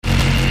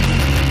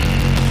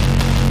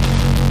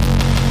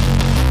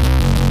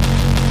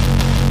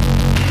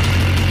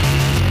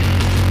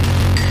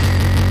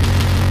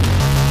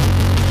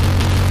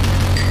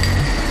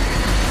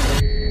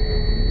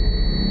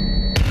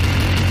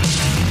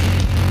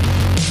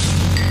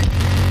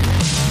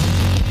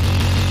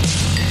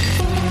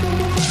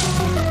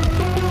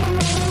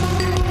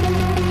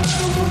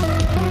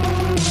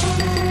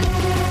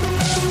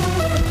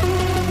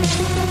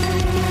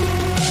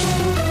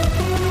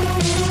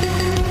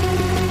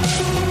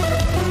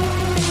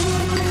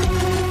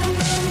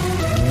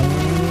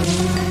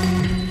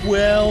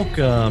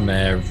Welcome,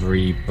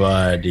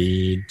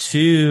 everybody,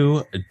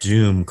 to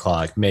Doom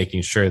Clock,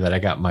 making sure that I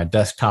got my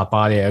desktop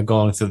audio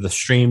going through the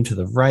stream to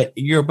the right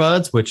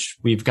earbuds, which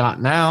we've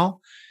got now.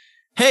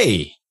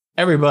 Hey,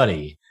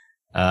 everybody.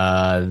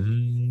 I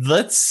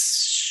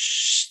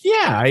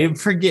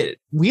forget.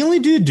 We only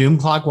do Doom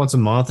Clock once a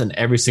month, and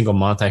every single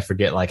month I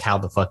forget like how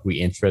the fuck we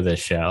intro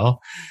this show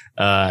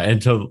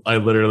until I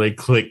literally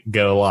click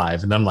go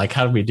live. And I'm like,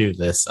 how do we do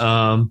this?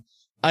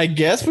 I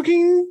guess we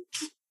can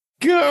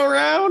go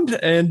around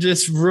and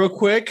just real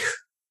quick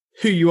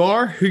who you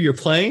are, who you're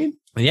playing.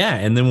 Yeah,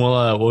 and then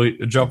we'll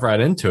jump right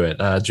into it.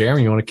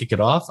 Jeremy, you want to kick it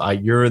off?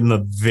 You're in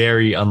the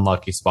very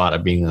unlucky spot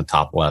of being in the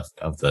top left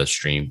of the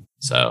stream,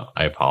 so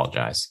I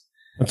apologize.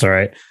 That's all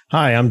right.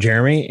 Hi, I'm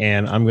Jeremy,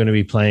 and I'm going to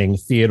be playing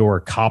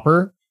Theodore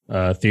Copper.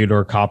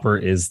 Theodore Copper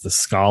is the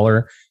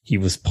scholar. He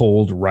was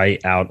pulled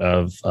right out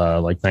of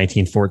like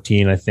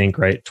 1914, I think,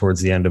 right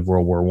towards the end of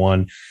World War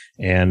I.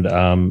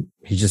 And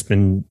he's just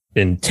been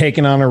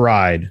taken on a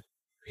ride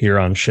here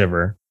on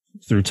Shiver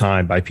through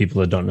time by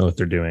people that don't know what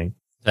they're doing.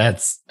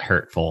 That's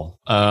hurtful.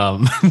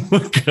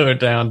 We'll go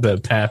down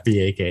to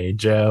Pappy, aka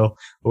Joe,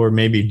 or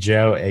maybe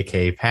Joe,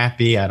 aka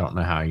Pappy. I don't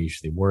know how I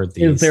usually word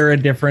these. Is there a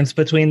difference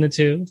between the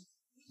two?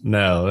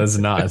 No, it's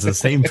not. It's the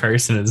same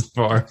person as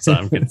far as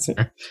I'm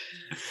concerned.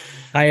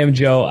 I am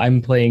Joe.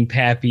 I'm playing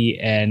Pappy,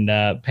 and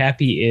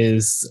Pappy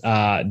is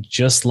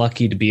just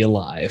lucky to be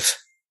alive.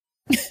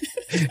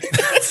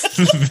 That's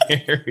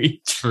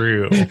very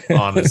true,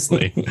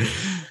 honestly.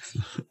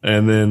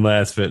 And then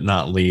last but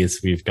not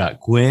least, we've got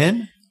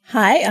Gwen.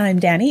 Hi, I'm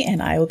Danny, and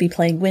I will be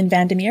playing Gwen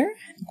Vandermeer.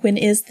 Gwen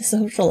is the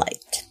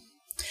socialite.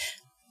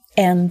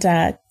 And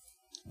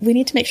we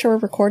need to make sure we're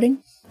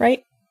recording,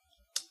 right?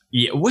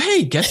 Yeah.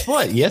 Wait, guess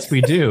what? Yes,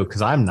 we do,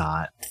 because I'm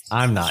not.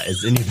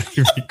 Is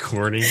anybody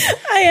recording?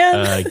 I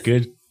am.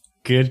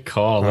 Good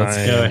call. Let's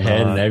go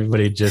ahead and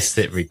everybody just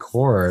hit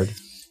record.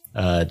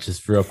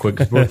 Just real quick,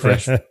 because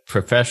we're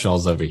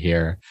professionals over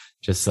here.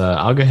 Just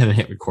I'll go ahead and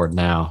hit record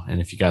now,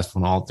 and if you guys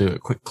want to all do a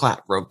quick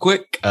clap real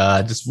quick,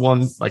 just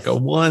one, like a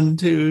 1,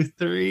 2,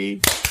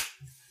 3.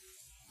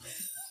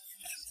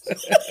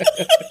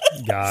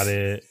 Got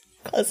it.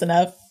 Close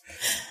enough.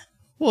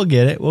 We'll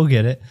get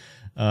it.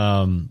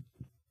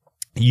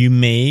 You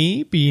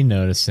may be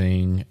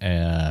noticing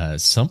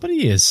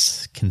somebody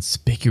is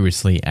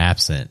conspicuously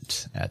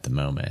absent at the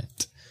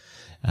moment.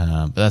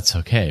 But that's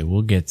okay.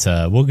 We'll get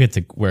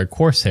to where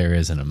Corsair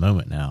is in a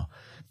moment now.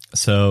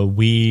 So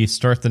we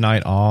start the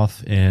night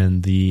off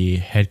in the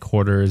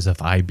headquarters of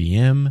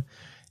IBM,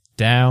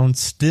 down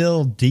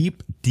still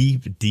deep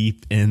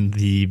in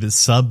the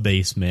sub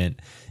basement.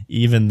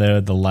 Even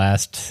though the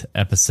last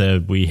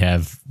episode we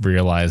have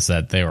realized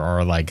that there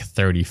are like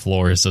 30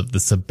 floors of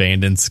this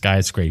abandoned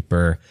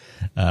skyscraper,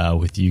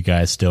 with you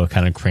guys still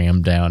kind of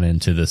crammed down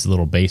into this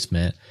little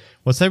basement.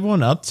 What's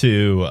everyone up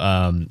to?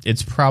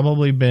 It's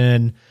probably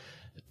been,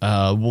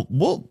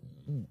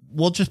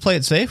 we'll just play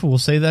it safe. We'll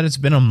say that it's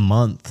been a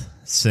month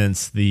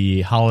since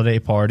the holiday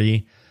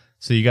party.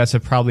 So you guys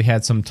have probably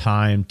had some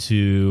time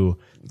to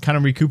kind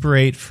of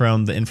recuperate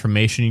from the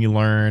information you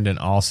learned, and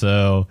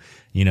also,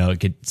 you know,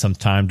 get some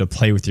time to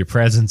play with your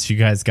presents you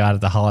guys got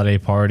at the holiday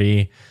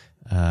party.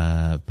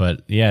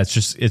 But yeah,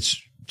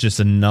 it's just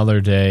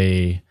another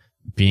day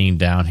being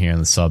down here in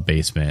the sub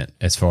basement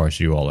as far as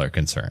you all are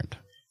concerned.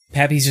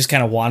 Pappy's just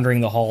kind of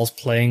wandering the halls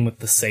playing with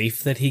the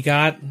safe that he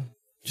got.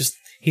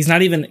 He's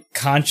not even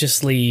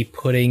consciously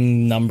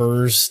putting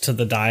numbers to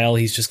the dial.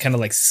 He's just kind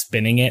of like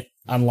spinning it,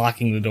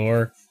 unlocking the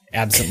door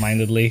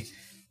absentmindedly.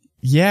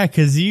 Yeah,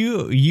 because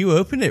you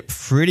opened it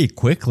pretty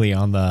quickly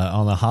on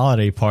the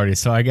holiday party,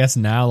 so I guess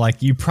now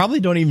like you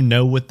probably don't even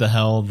know what the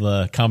hell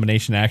the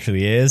combination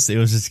actually is. It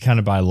was just kind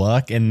of by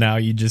luck, and now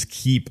you just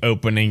keep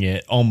opening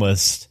it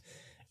almost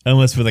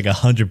with like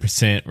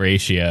 100%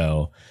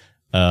 ratio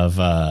of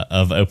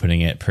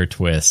opening it per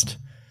twist.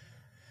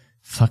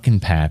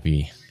 Fucking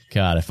Pappy.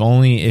 God, if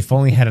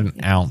only had an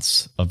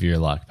ounce of your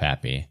luck,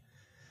 Pappy.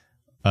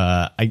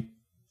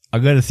 I'll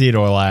go to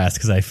Theodore last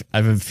because I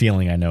have a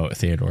feeling I know what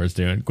Theodore's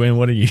doing. Gwen,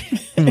 what are you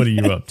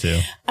up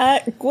to?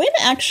 Gwen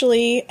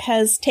actually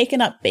has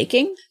taken up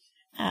baking.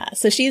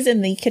 So she's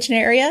in the kitchen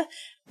area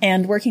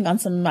and working on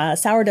some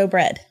sourdough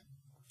bread.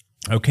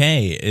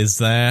 Okay, is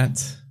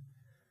that...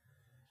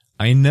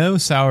 I know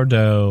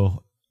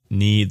sourdough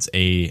needs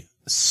a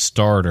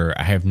starter.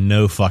 I have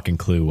no fucking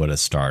clue what a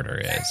starter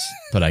is,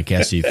 but I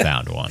guess you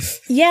found one.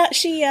 Yeah,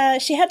 she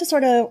had to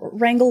sort of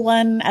wrangle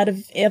one out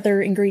of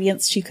other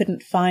ingredients. She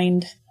couldn't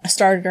find a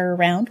starter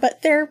around,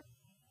 but there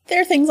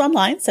are things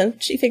online, so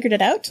she figured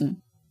it out, and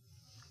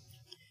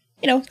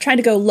trying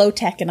to go low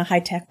tech in a high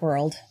tech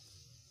world.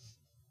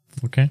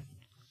 Okay,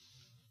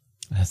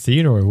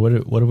 Theodore,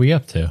 what are we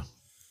up to?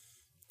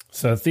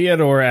 So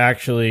Theodore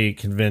actually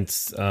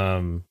convinced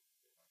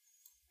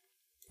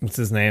what's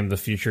his name? The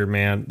future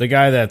man. The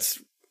guy that's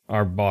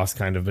our boss,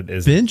 kind of, but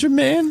is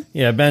Benjamin?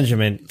 Yeah,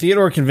 Benjamin.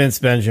 Theodore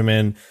convinced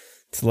Benjamin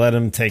to let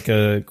him take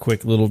a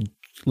quick little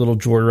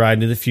joyride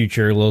into the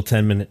future, a little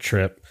 10-minute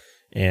trip.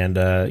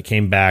 And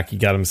came back. He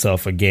got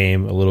himself a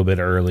game a little bit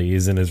early.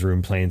 He's in his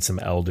room playing some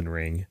Elden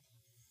Ring.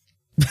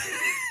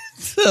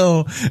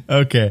 So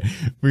okay,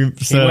 He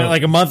went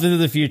like a month into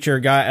the future,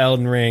 got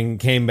Elden Ring,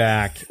 came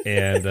back,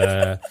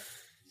 and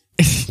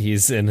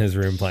he's in his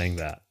room playing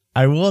that.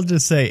 I will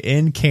just say,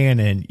 in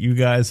canon, you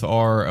guys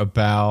are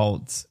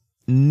about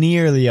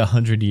nearly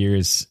 100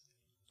 years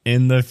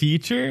in the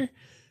future.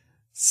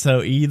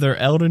 So either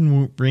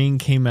Elden Ring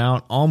came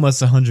out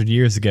almost 100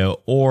 years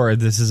ago, or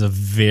this is a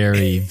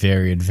very,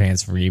 very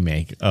advanced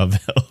remake of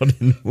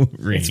Elden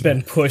Ring. It's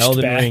been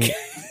pushed back.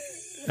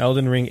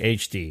 Elden Ring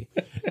HD.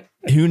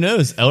 Who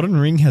knows? Elden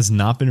Ring has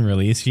not been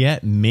released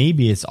yet.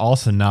 Maybe it's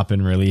also not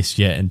been released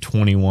yet in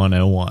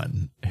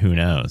 2101. Who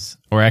knows?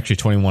 Or actually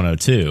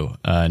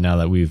 2102, now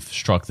that we've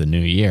struck the new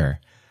year.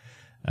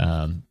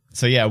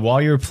 So yeah,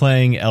 while you're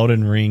playing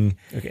Elden Ring...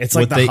 Okay, it's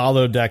like the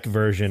holodeck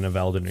version of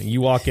Elden Ring. You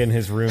walk in,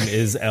 his room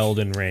is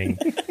Elden Ring.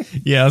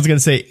 Yeah, I was going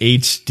to say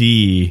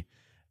HD,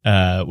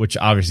 which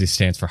obviously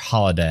stands for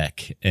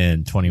holodeck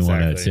in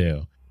 2102.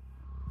 Exactly.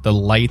 The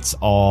lights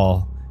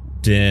all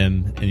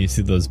dim, and you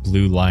see those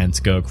blue lines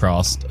go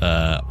across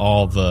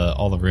all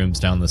the rooms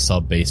down the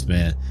sub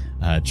basement,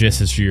 just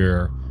as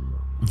you're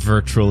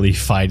virtually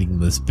fighting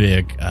this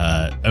big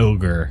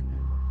ogre,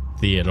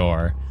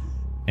 Theodore,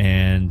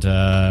 and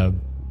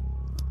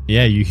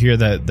yeah, you hear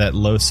that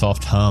low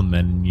soft hum,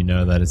 and you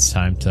know that it's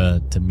time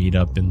to meet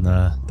up in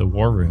the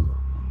war room.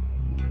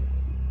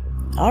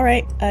 All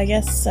right, I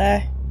guess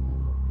the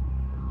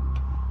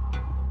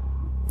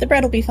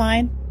bread will be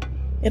fine.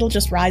 It'll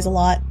just rise a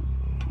lot.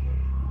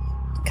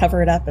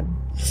 Cover it up and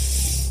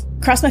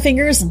cross my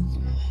fingers, and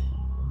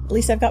at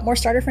least I've got more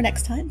starter for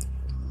next time.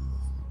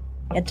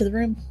 Head to the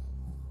room.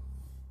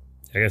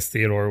 I guess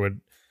Theodore would...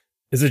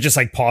 Is it just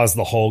like pause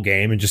the whole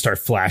game and just start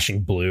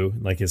flashing blue?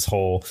 Like his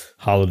whole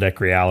holodeck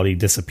reality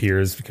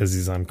disappears because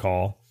he's on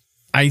call?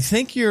 I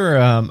think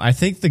I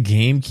think the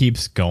game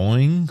keeps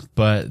going,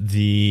 but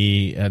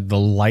the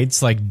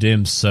lights like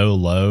dim so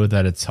low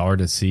that it's hard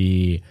to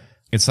see.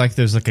 It's like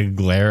there's like a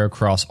glare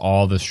across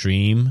all the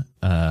stream,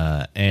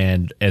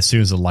 and as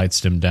soon as the lights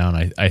dim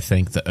down, I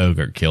think the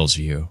ogre kills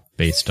you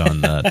based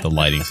on the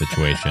lighting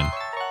situation.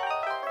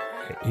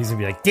 He's gonna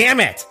be like, "Damn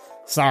it!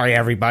 Sorry,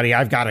 everybody,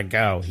 I've got to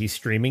go." He's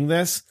streaming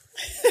this.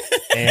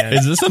 And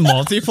is this a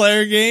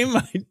multiplayer game?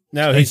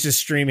 No, he's just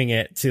streaming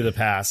it to the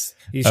past.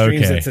 He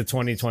streams it to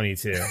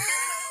 2022.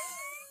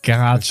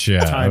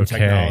 Gotcha. Time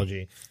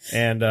technology,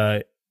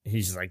 and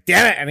he's just like,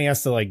 "Damn it!" And he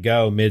has to like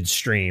go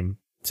midstream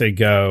to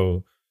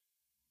go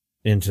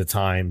into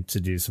time to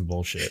do some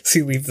bullshit. So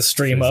you leave the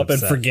stream up and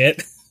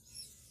forget.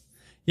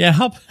 Yeah,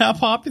 how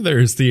popular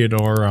is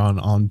Theodore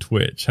on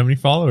Twitch? How many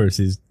followers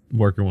he's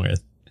working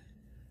with?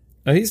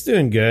 Oh, he's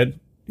doing good.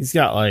 He's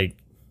got like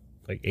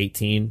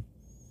 18.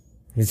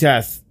 He's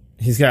got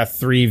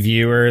 3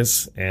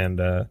 viewers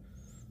and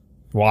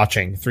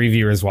watching. 3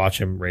 viewers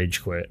watch him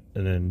rage quit,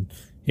 and then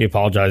he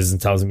apologizes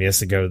and tells him he has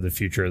to go to the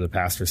future or the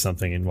past or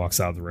something, and walks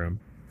out of the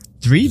room.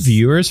 3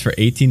 viewers for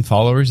 18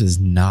 followers is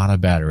not a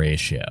bad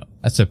ratio.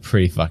 That's a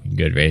pretty fucking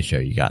good ratio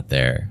you got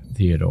there,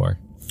 Theodore.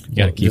 You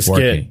got to keep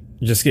working.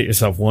 Just get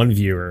yourself 1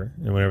 viewer,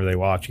 and whenever they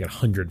watch, you got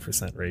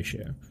 100%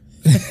 ratio.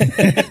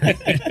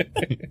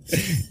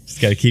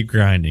 Just got to keep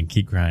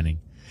grinding.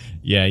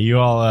 Yeah, you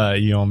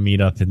all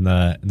meet up in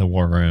the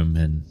war room,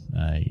 and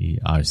you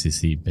obviously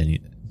see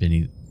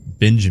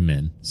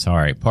Benjamin.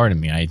 Sorry, pardon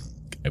me. I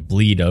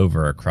bleed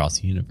over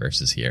across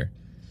universes here.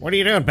 What are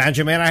you doing,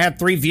 Benjamin? I had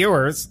 3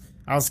 viewers.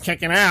 I was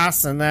kicking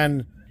ass, and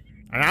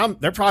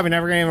they're probably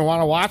never going to even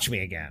want to watch me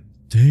again.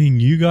 Dang,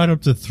 you got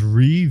up to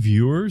 3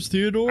 viewers,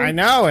 Theodore? I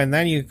know, and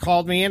then you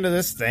called me into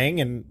this thing,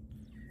 and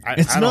I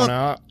don't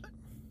know.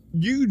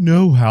 You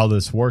know how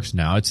this works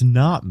now. It's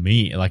not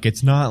me. Like,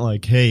 it's not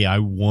like, hey, I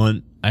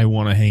want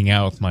to hang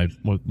out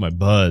with my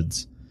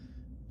buds.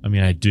 I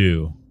mean, I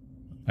do.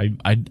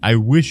 I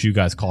wish you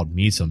guys called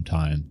me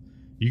sometime.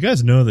 You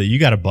guys know that you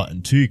got a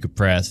button too you could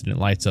press, and it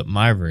lights up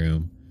my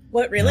room.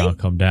 What, really? And I'll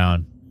come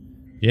down.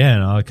 Yeah,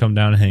 and I'll come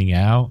down and hang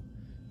out.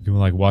 You can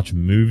like watch a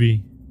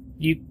movie.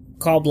 You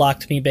call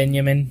blocked me,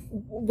 Benjamin.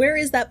 Where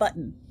is that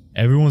button?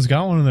 Everyone's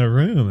got one in their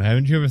room.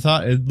 Haven't you ever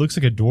thought it looks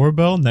like a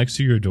doorbell next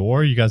to your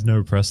door? You guys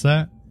never press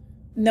that?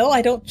 No,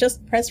 I don't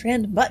just press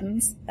random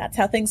buttons. That's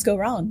how things go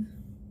wrong.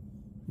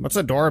 What's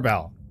a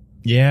doorbell?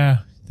 Yeah,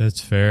 that's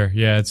fair.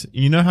 Yeah, it's,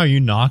 you know how you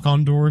knock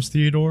on doors,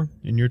 Theodore,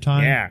 in your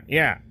time?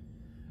 Yeah.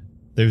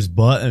 There's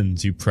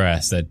buttons you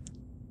press that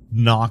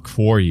knock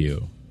for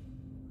you.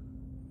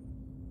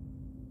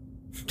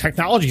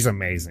 Technology's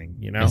amazing,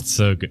 you know? It's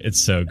so good.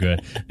 It's so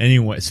good.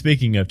 Anyway,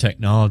 speaking of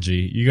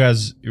technology, you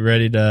guys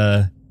ready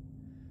to...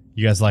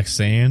 You guys like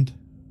sand?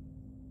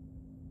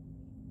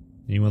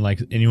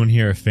 Anyone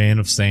here a fan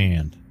of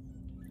sand?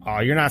 Oh,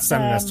 you're not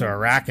sending us to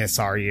Arrakis,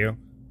 are you?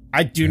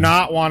 I do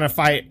not want to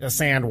fight a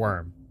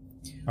sandworm.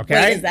 Okay?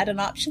 Wait, is that an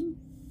option?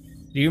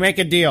 Do you make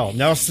a deal?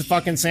 No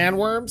fucking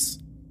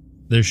sandworms?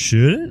 There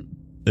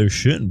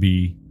shouldn't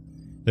be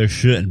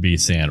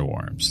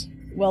sandworms.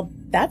 Well,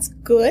 that's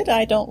good.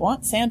 I don't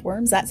want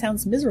sandworms. That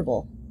sounds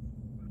miserable.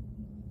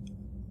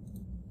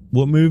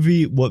 What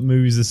movie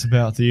is this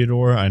about,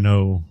 Theodore? I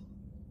know.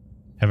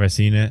 Have I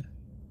seen it?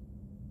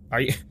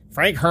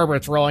 Frank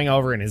Herbert's rolling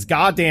over in his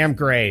goddamn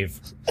grave.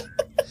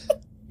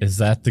 Is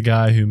that the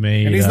guy who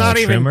made? And he's not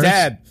even Trimmers?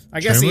 dead. I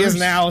guess he is Trimmers?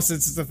 now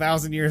since it's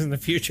 1,000 years in the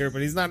future,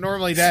 but he's not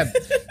normally dead.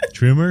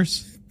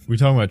 Trimmers? We're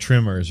talking about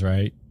Trimmers,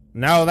 right?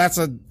 No, that's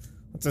a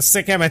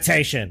sick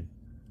imitation.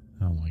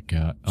 Oh my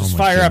god! Just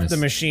fire up the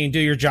machine. Do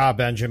your job,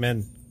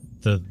 Benjamin.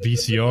 The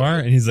VCR,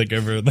 and he's like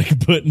over like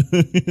putting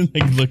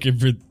like looking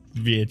for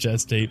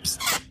VHS tapes.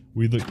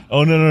 We look.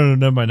 Oh no!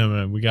 Never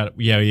mind. We got it.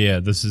 Yeah.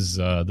 This is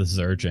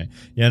urgent.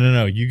 Yeah,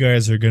 no. You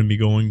guys are going to be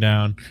going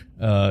down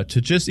to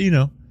just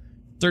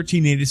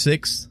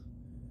 1386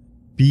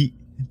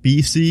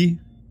 BC.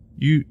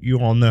 You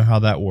all know how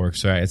that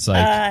works, right? It's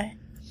like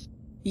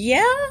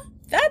yeah,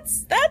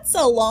 that's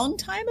a long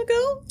time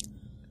ago.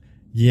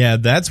 yeah,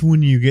 that's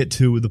when you get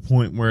to the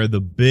point where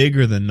the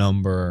bigger the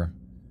number,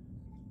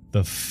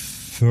 the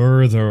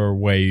further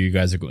away you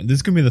guys are going. This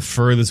is going to be the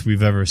furthest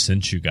we've ever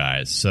sent you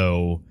guys.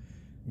 So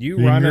you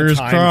run a fingers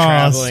time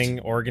crossed. traveling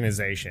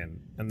organization,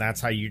 and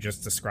that's how you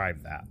just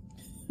described that.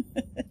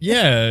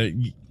 Yeah,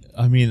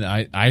 I mean,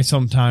 I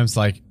sometimes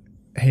like,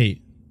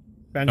 hey,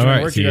 Benjamin, all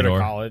right, where'd you go to Theodore.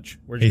 college?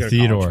 Where'd you Hey, go to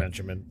Theodore. college,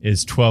 Benjamin?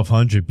 is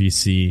 1200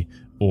 BC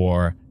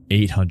or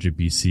 800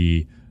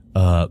 BC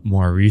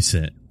more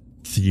recent,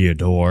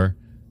 Theodore?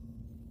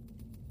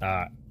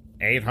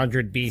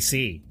 800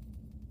 BC.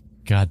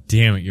 God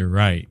damn it, you're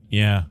right.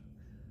 Yeah.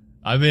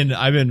 I've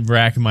been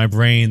racking my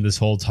brain this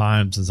whole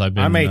time since I've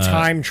been I'm a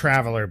time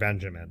traveler,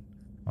 Benjamin.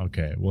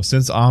 Okay. Well,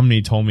 since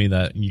Omni told me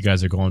that you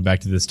guys are going back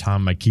to this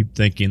time, I keep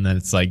thinking that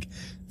it's like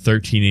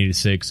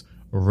 1386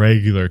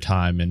 regular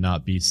time and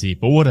not BC.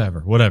 But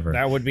whatever.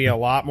 That would be a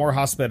lot more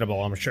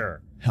hospitable, I'm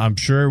sure. I'm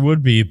sure it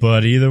would be,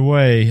 but either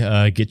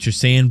way, get your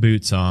sand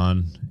boots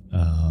on.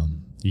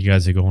 You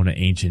guys are going to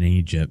ancient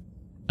Egypt.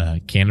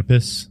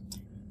 Canopus?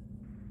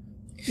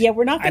 Yeah,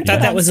 we're not I going to thought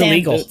put that on was sand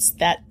illegal. boots.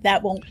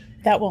 That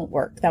won't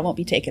work. That won't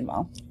be taken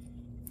well.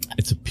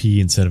 It's a P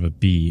instead of a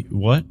B.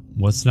 What?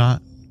 What's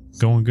not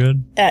going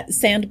good?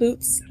 Sand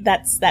boots.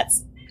 That's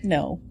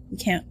no. You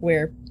can't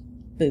wear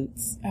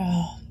boots.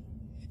 Oh.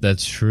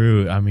 That's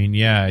true. I mean,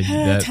 yeah,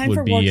 that Time for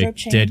would be a wardrobe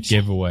dead change.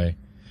 giveaway.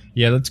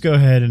 Yeah, let's go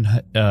ahead and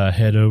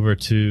head over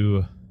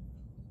to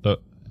the.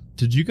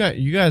 Did you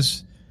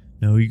guys?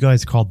 No, you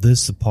guys called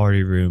this the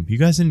party room. You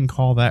guys didn't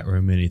call that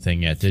room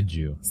anything yet, did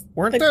you?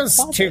 Weren't The those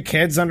closet. two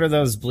kids under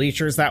those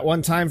bleachers that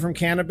one time from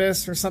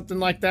Cannabis or something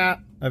like that?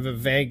 I have a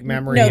vague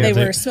memory. No, of they it.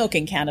 were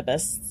smoking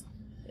cannabis.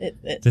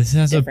 This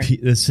has different. a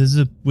P. This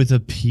is with a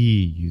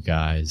P. You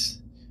guys,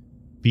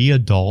 be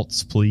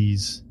adults,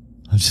 please.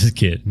 I'm just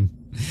kidding.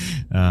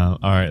 All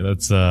right,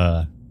 let's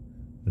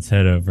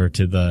head over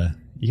to the.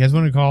 You guys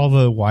want to call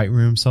the white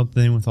room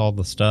something with all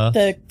the stuff?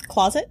 The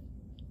closet,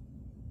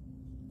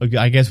 Okay,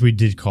 I guess we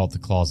did call it the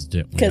closet,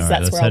 didn't we? because All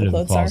right, that's let's where all head the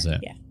to clothes are.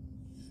 Yeah.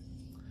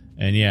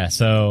 And yeah,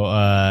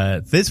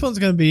 so this one's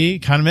going to be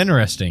kind of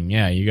interesting.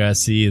 Yeah, you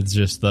guys see it's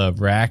just the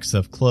racks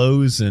of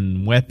clothes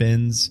and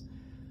weapons.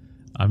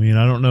 I mean,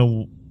 I don't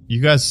know.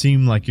 You guys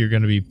seem like you're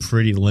going to be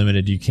pretty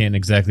limited. You can't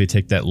exactly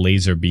take that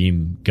laser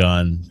beam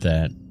gun,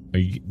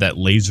 that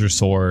laser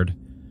sword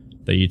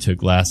that you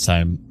took last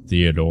time,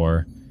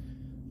 Theodore.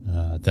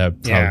 That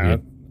Yeah,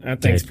 probably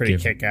that thing's dead pretty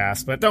given.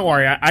 kick-ass. But don't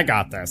worry, I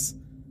got this.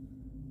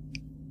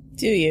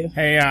 Do you?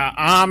 Hey,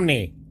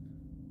 Omni,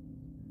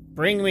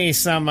 bring me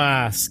some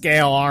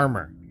scale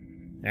armor.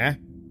 Yeah?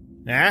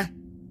 Yeah?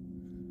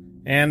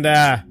 And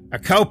a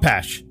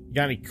Kopesh. You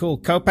got any cool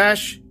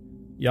Kopesh?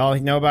 Y'all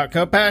know about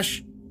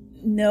Kopesh?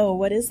 No.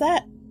 What is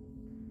that?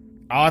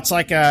 Oh, it's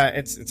like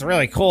it's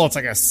really cool. It's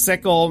like a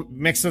sickle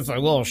mixed with a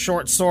little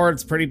short sword.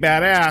 It's pretty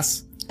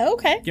badass.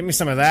 Okay. Give me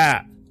some of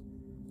that.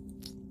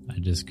 I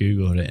just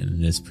Googled it,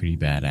 and it is pretty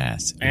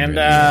badass. It And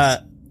really is.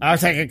 I'll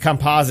take a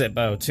composite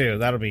bow too.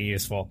 That'll be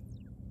useful.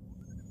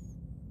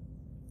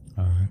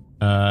 All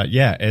right.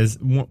 Yeah,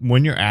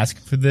 when you're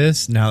asking for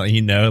this, now that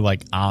you know,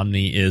 like,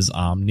 Omni is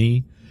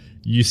Omni,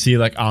 you see,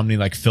 like, Omni,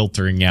 like,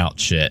 filtering out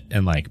shit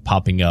and, like,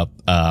 popping up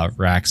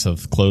racks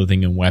of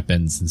clothing and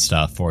weapons and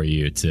stuff for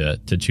you to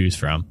choose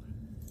from.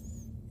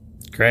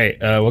 Great.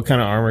 What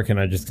kind of armor can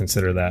I just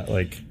consider that?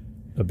 Like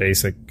a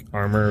basic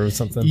armor or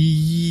something?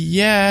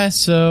 Yeah,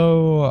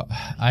 so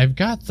I've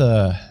got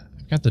the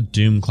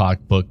Doom Clock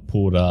book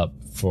pulled up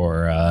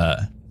for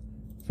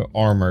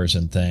armors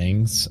and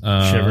things.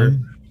 Shiver?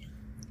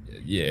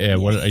 Yeah,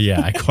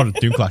 yeah, I called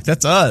it Doom Clock.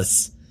 That's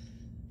us.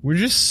 We're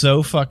just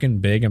so fucking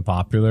big and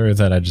popular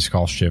that I just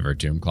call Shiver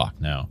Doom Clock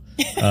now.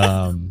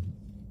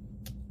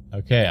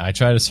 Okay, I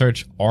try to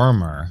search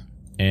armor,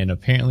 and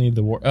apparently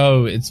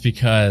it's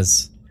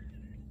because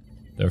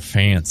they're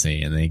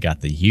fancy and they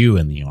got the U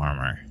in the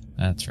armor.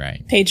 That's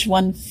right. Page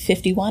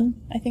 151,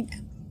 I think.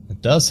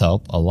 It does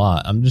help a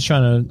lot. I'm just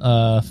trying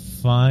to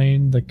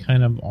find the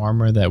kind of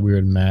armor that we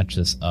would match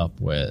this up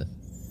with.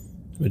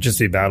 Would just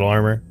be battle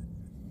armor.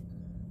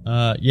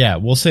 Yeah,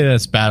 we'll say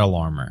that's battle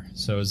armor.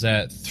 So is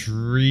that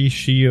 3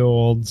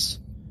 shields?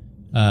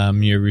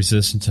 You're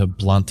resistant to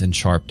blunt and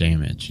sharp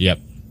damage. Yep.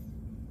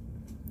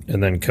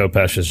 And then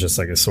Kopesh is just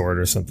like a sword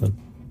or something.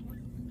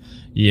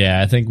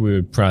 Yeah, I think we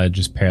would probably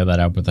just pair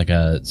that up with like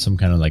some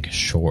kind of like a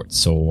short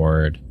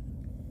sword.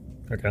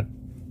 Okay.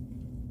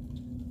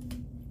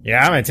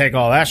 Yeah, I'm gonna take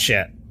all that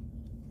shit.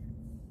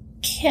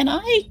 Can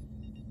I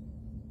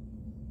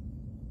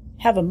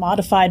have a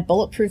modified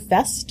bulletproof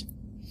vest?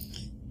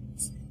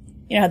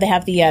 You know how they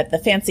have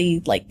the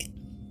fancy like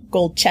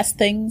gold chest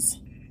things?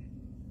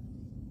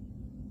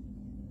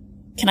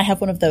 Can I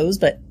have one of those,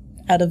 but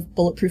out of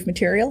bulletproof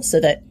material, so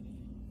that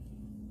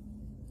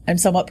I'm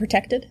somewhat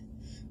protected,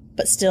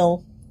 but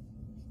still?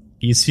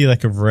 You see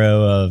like a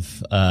row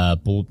of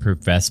bulletproof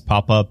vests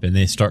pop up, and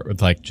they start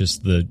with like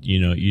just the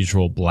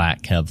usual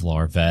black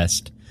Kevlar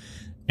vest,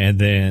 and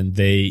then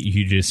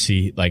you just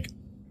see like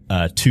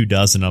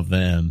 24 of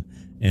them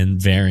in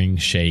varying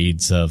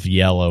shades of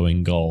yellow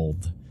and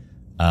gold,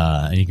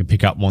 and you can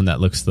pick out one that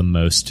looks the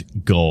most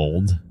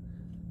gold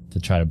to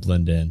try to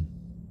blend in.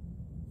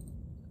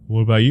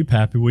 What about you,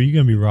 Pappy? What are you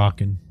gonna be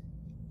rocking?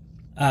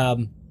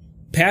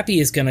 Pappy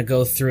is going to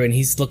go through, and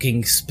he's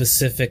looking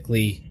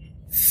specifically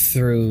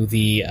through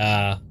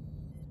the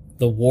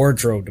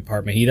wardrobe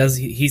department.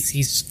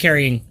 He's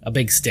carrying a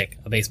big stick,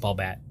 a baseball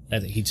bat.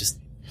 He just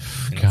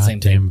God same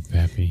damn thing.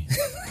 it, Pappy.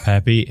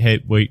 Pappy,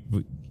 hey, wait,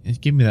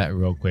 give me that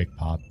real quick,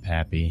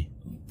 Pappy.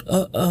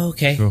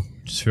 Okay.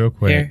 Just real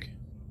quick.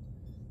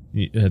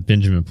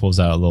 Benjamin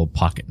pulls out a little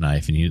pocket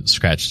knife and he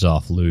scratches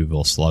off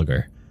Louisville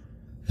Slugger.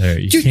 There,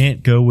 you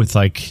can't go with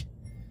like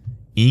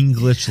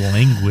English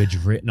language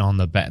written on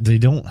the back. They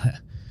don't.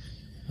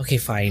 Okay,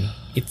 fine.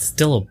 It's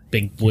still a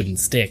big wooden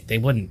stick. They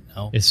wouldn't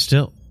know. It's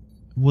still.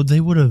 Well,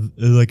 they would have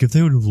like if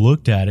they would have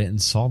looked at it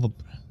and saw the.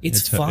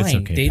 It's fine. It's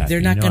okay, Pappy.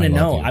 They're not going to I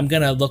love know. you. I'm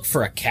going to look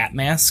for a cat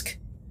mask,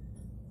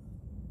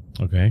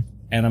 Okay.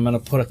 and I'm going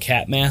to put a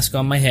cat mask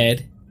on my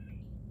head.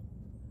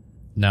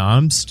 Now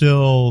I'm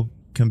still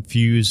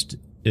confused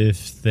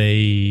if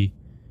they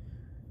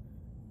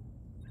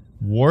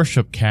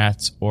worship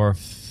cats or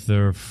if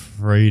they're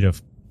afraid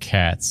of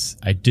cats.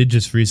 I did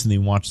just recently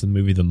watch the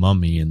movie The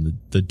Mummy, and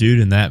the dude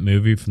in that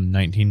movie from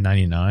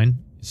 1999,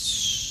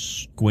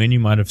 Gwen, you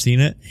might have seen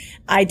it.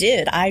 I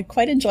did. I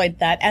quite enjoyed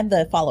that, and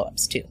the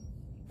follow-ups too.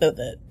 Though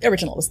the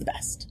original was the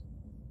best.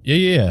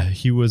 Yeah.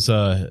 He was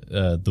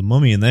the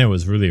mummy in there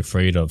was really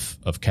afraid of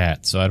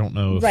cats. So I don't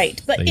know if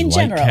Right, but they in like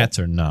general, cats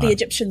or not. The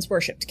Egyptians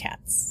worshipped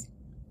cats.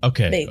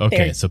 Okay.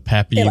 They So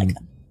Pappy, They like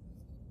them.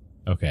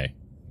 okay,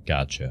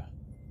 gotcha.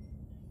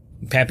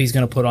 Pappy's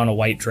going to put on a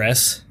white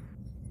dress,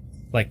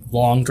 like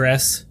long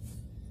dress,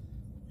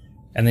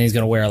 and then he's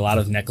going to wear a lot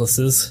of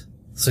necklaces.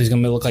 So he's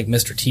going to look like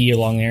Mr. T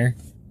along there.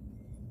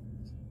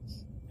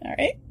 All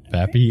right.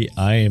 Pappy,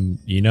 I am.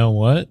 You know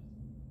what?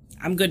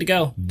 I'm good to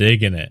go.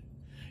 Digging it.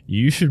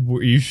 You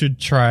should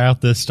try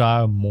out this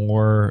style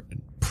more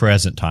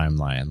present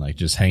timeline, like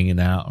just hanging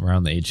out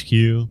around the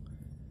HQ.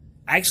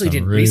 I actually I'm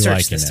did really research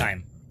liking this it.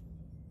 time.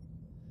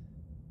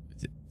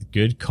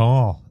 Good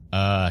call.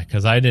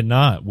 Because I did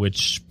not,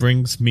 which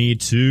brings me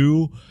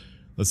to.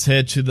 Let's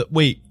head to the.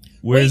 Wait,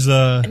 where's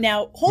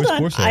Now hold where's on.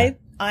 Corsair?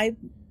 I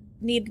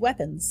need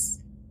weapons.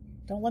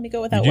 Don't let me go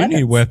We without do weapons.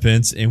 need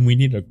weapons, and we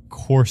need a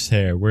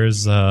Corsair.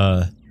 Where's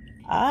I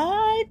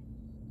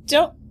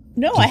don't.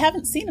 No, I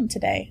haven't seen him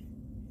today.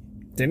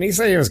 Didn't he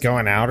say he was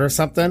going out or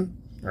something?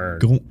 Or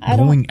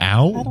going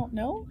out? I don't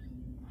know.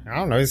 I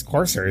don't know. He's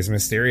Corsair. He's a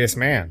mysterious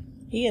man.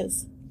 He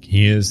is.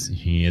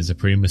 He is a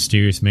pretty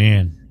mysterious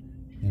man,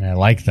 and I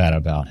like that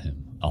about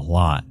him a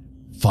lot.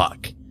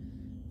 Fuck.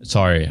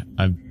 Sorry,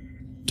 I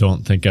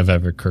don't think I've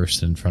ever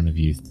cursed in front of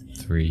you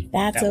three.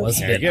 That's That was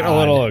okay. You're bit getting a odd.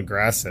 little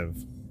aggressive.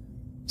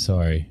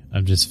 Sorry,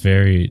 I'm just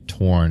very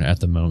torn at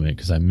the moment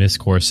because I miss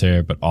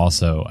Corsair, but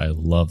also I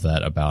love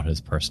that about his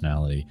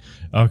personality.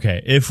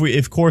 Okay,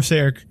 if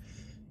Corsair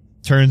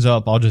turns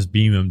up, I'll just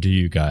beam him to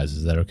you guys.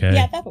 Is that okay?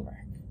 Yeah, that would work.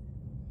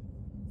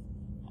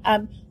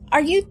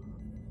 Are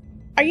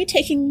you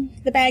taking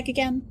the bag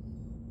again,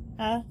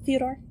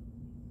 Theodore?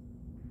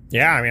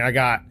 Yeah, I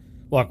mean,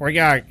 look, we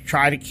gotta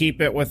try to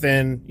keep it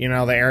within, the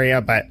area,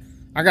 but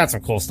I got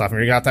some cool stuff. I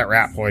mean, we got that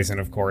rat poison,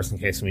 of course, in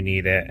case we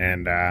need it,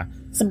 and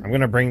I'm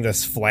gonna bring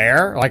this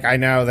flare. Like, I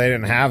know they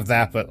didn't have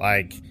that, but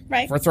like,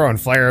 Right. if we're throwing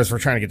flares, we're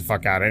trying to get the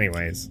fuck out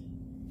anyways.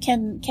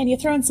 Can you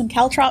throw in some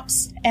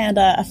caltrops and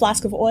a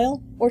flask of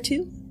oil or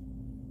two?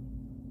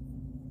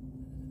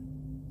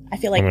 I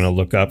feel like I'm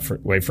gonna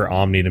wait for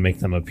Omni to make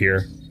them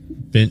appear.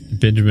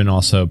 Benjamin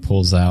also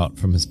pulls out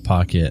from his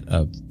pocket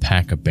a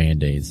pack of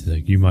Band-Aids. He's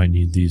like, you might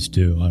need these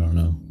too. I don't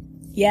know.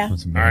 yeah, Want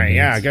some All right,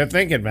 yeah, Band-Aids? good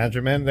thinking,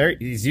 Benjamin. There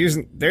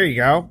you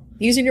go.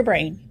 using your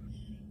brain.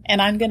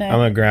 And I'm I'm gonna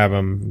gonna grab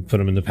them and put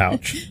them in the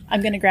pouch.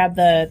 grab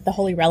the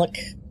holy relic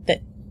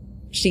that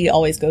she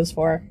always goes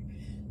for,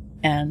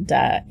 and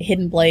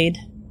hidden blade.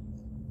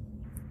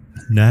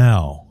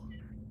 Now,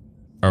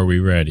 are we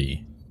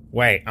ready?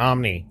 Wait,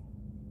 Omni,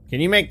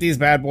 can you make these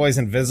bad boys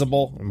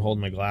invisible? I'm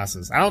holding my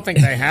glasses. I don't think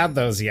they had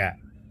those yet.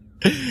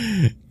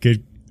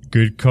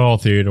 Good call,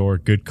 Theodore.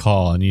 Good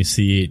call. And you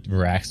see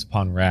racks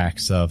upon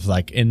racks of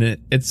like, and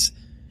it's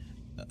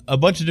a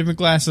bunch of different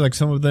glasses. Like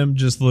some of them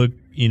just look,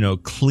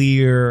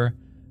 clear,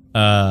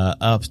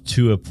 up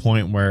to a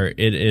point where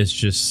it is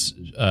just,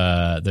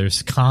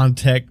 there's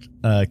contact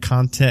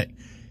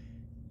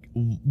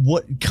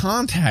what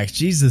contacts?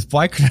 Jesus,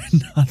 why could I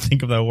not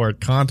think of that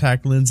word?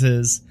 Contact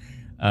lenses.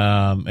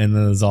 And then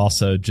there's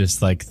also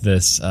just like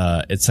this,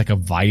 it's like a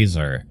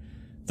visor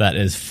that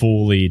is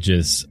fully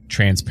just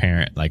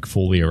transparent, like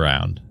fully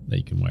around that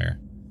you can wear.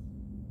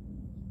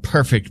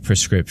 Perfect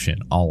prescription,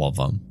 all of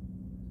them.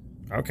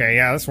 Okay,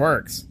 yeah, this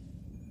works.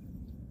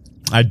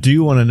 I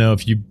do want to know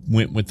if you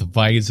went with the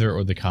visor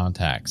or the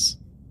contacts.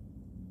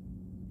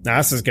 No,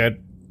 this is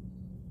good.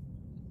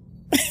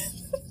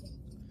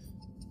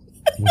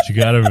 What you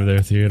got over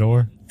there,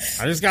 Theodore?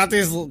 I just got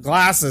these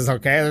glasses,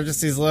 okay? They're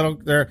just these little,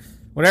 they're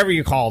whatever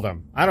you call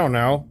them. I don't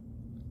know.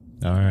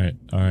 All right.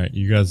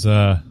 You guys, all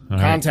right.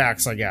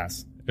 Contacts, I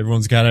guess.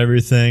 Everyone's got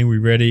everything. We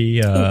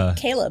ready? Ooh,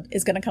 Caleb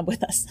is going to come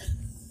with us.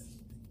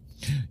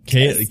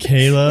 Caleb, we can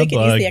use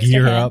the extra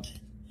gear hand. up.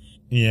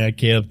 Yeah,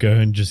 Caleb, go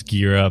ahead and just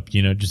gear up,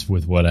 just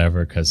with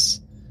whatever, because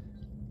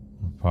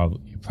you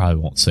probably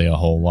won't say a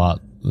whole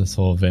lot this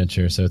whole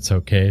adventure, so it's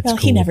okay. It's Well,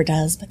 cool. he never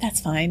does, but that's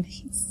fine.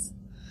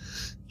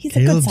 He's a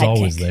good Caleb's sidekick.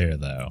 always there,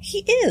 though. He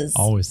is.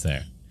 Always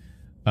there.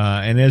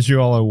 And as you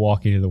all are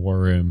walking to the war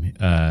room,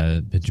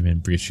 Benjamin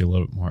briefs you a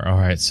little bit more. All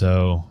right,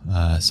 so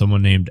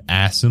someone named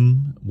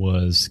Asim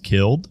was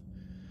killed.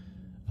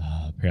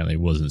 Apparently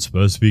wasn't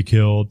supposed to be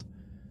killed.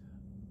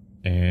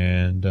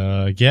 And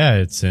yeah,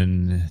 it's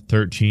in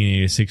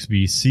 1386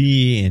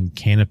 BC in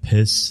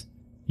Canopus,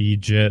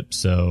 Egypt.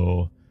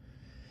 So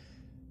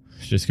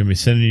just going to be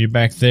sending you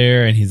back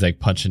there. And he's like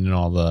punching in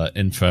all the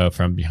info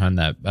from behind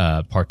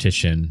that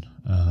partition.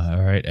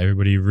 All right,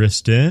 everybody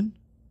wrist in.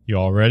 You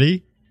all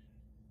ready?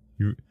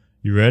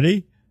 You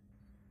ready?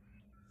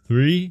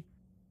 3,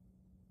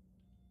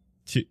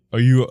 2. Are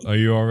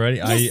you all ready?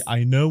 Yes.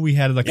 I know we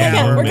had like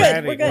Yeah, a we're moment.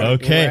 good. We're good.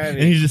 Okay, We're ready.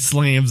 and he just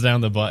slams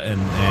down the button,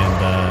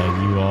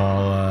 and you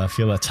all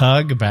feel a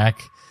tug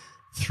back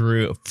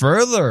through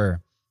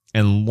further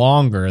and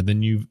longer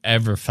than you've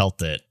ever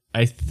felt it.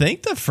 I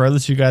think the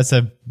furthest you guys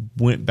have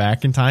went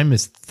back in time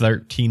is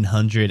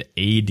 1300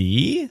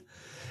 AD.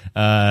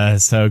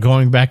 So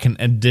going back an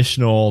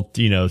additional,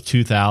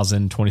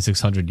 2,000,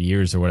 2,600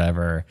 years or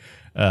whatever,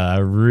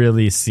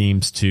 really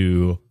seems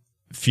to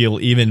feel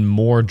even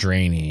more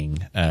draining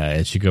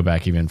as you go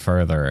back even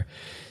further.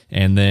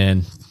 And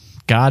then,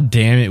 god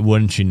damn it,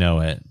 wouldn't you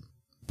know it,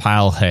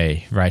 pile of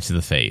hay right to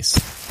the face.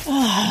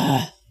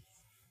 Oh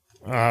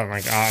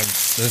my god,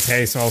 this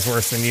hay smells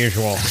worse than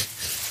usual.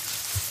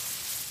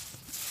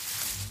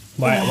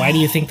 Why do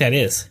you think that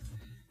is?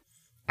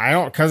 I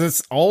don't, because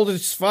it's old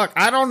as fuck.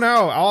 I don't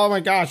know. Oh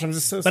my gosh, I'm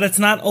just so. But it's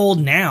not old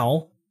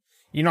now.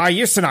 I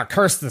used to not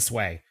curse this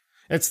way.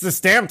 It's this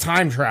damn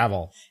time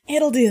travel.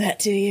 It'll do that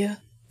to you.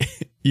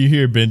 You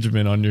hear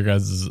Benjamin on your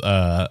guys'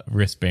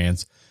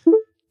 wristbands.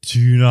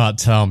 Do not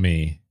tell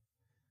me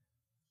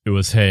it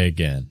was hay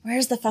again.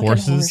 Where's the fucking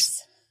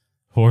Horses?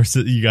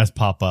 Horses, you guys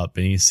pop up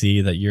and you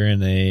see that you're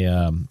in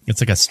a,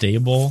 it's like a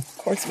stable. Of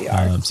course we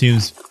are.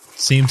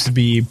 Seems to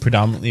be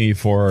predominantly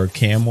for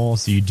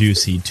camels. You do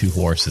see 2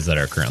 horses that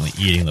are currently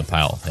eating the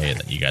pile of hay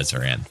that you guys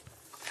are in.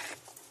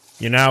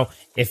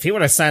 If he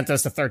would have sent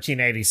us to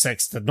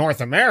 1386 to North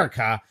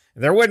America,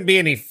 there wouldn't be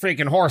any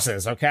freaking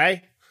horses,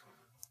 okay?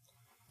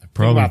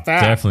 Probably about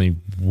that. definitely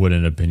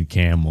wouldn't have been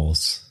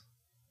camels.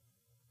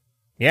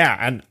 Yeah,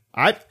 and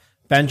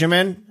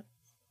Benjamin,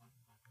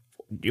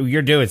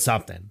 you're doing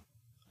something.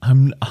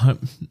 I'm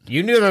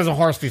You knew there was a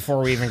horse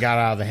before we even got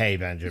out of the hay,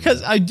 Benjamin.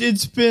 because I did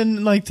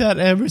spin like that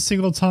every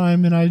single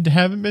time, and I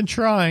haven't been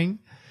trying.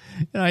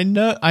 And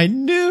I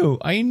knew.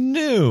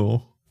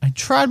 I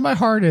tried my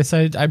hardest.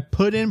 I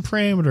put in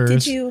parameters.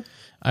 Did you?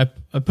 I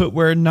put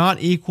where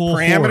not equal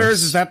Parameters,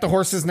 horse. is that the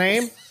horse's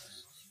name?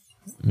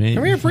 Maybe.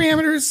 Come here,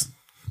 Parameters.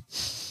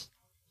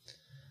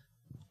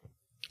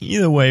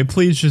 Either way,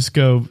 please just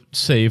go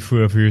save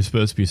whoever you're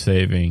supposed to be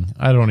saving.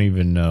 I don't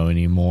even know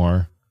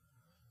anymore.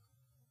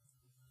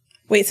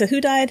 Wait, so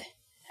who died?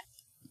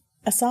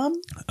 Assam?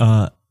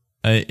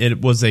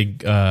 It was a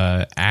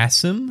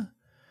Asim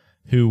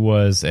who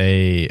was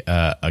a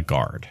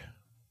guard.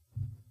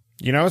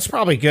 It's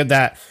probably good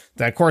that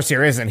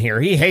Corsair isn't here.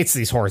 He hates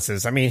these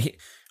horses. I mean,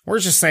 we're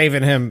just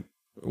saving him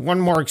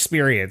one more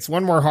experience,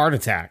 one more heart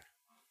attack.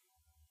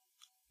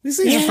 These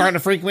things are starting to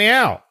freak me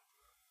out.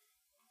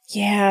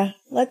 Yeah,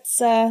 let's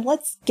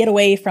get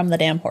away from the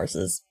damn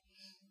horses.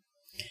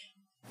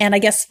 And I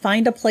guess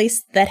find a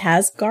place that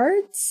has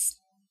guards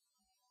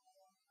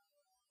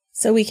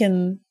so we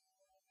can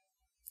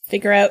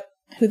figure out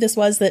who this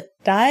was that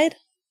died.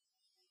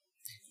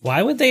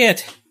 Why would they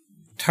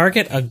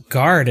target a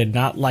guard and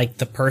not like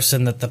the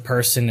person that the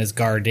person is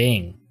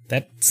guarding?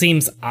 That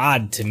seems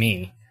odd to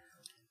me.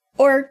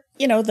 Or,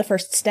 the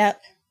first step.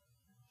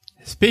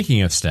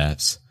 Speaking of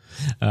steps,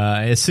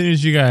 as soon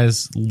as you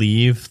guys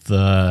leave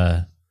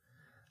the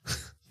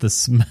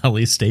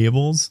smelly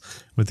stables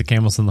with the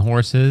camels and the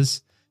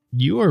horses,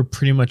 you are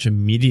pretty much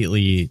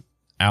immediately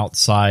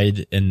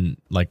outside and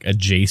like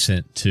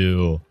adjacent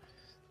to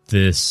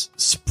this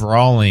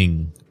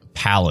sprawling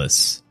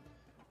palace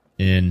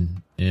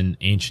in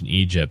ancient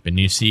Egypt, and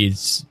you see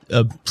it's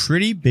a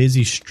pretty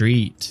busy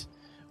street.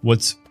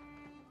 What's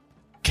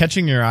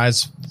catching your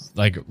eyes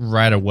like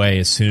right away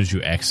as soon as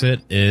you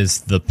exit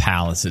is the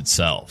palace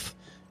itself.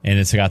 And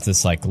it's got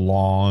this like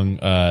long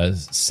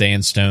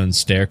sandstone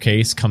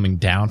staircase coming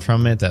down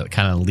from it that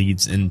kind of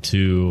leads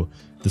into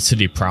the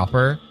city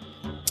proper.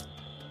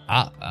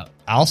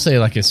 I'll say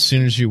like as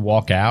soon as you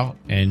walk out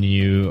and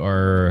you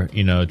are,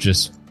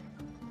 just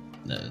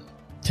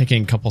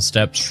taking a couple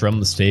steps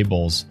from the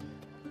stables,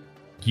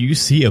 you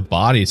see a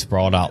body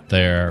sprawled out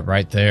there,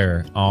 right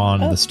there on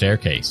the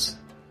staircase.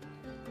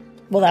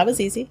 Well, that was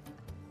easy.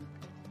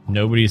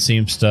 Nobody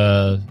seems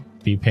to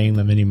be paying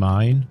them any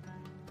mind.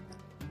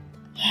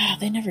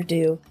 They never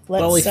do.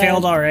 Well, we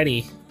failed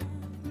already.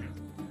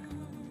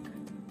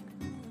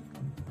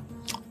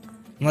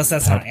 Unless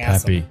that's not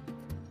Pappy.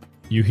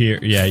 You hear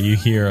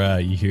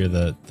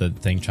the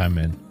thing chime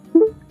in.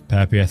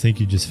 Pappy, I think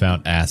you just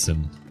found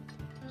Asim.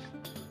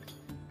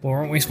 Well,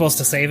 weren't we supposed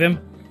to save him?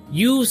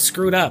 You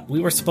screwed up.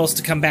 We were supposed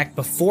to come back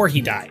before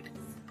he died.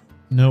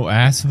 No,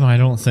 Asim I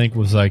don't think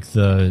was like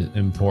the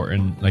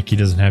important, like he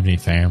doesn't have any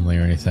family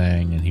or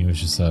anything, and he was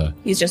just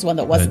he's just one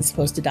that wasn't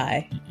supposed to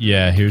die.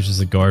 Yeah, he was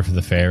just a guard for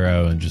the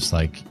Pharaoh, and just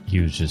like he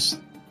was just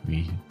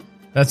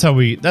that's how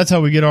we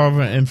get all of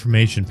our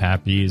information,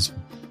 Pappy, is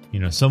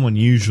someone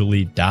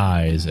usually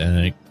dies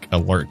and it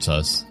alerts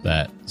us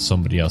that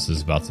somebody else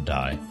is about to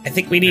die. I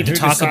think we need to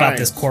talk about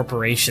this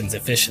corporation's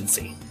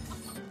efficiency.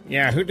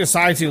 Yeah, who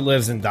decides who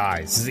lives and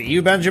dies? Is it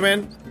you,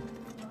 Benjamin?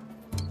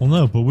 Well,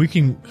 no, but we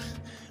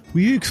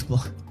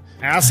explain.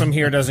 Asim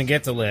here doesn't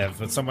get to live,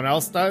 but someone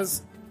else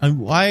does?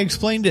 I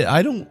explained it.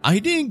 I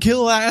didn't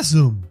kill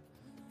Asim.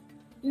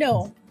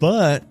 No.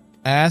 But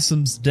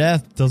Asim's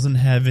death doesn't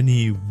have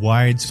any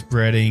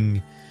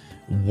widespreading,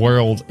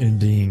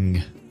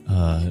 world-ending,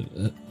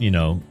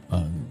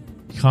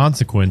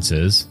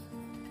 consequences.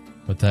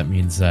 But that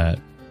means that...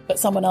 But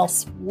someone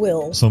else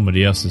will.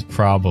 Somebody else is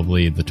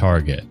probably the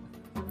target.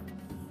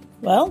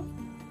 Well...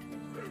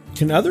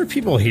 Can other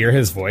people hear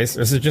his voice,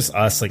 or is it just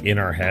us, like, in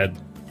our head?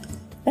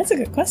 That's a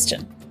good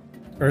question.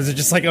 Or is it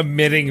just, like,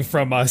 emitting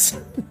from us?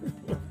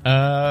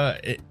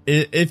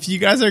 If you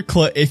guys are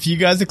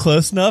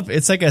close enough,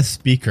 it's like a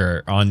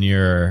speaker on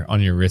your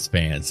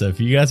wristband. So if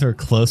you guys are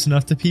close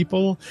enough to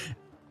people,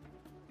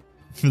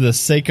 for the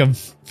sake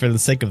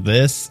of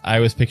this, I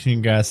was picturing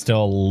you guys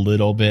still a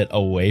little bit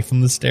away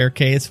from the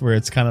staircase where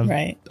it's kind of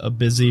a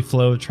busy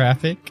flow of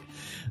traffic.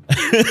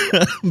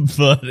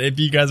 But if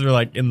you guys were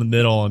like in the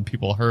middle and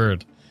people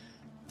heard,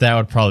 that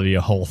would probably be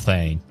a whole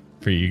thing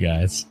for you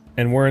guys.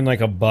 And we're in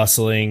like a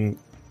bustling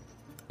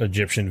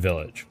Egyptian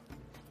village.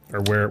 Or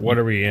what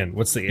are we in?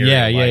 What's the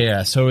area?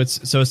 Yeah. So it's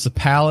the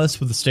palace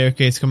with the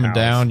staircase coming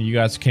down. You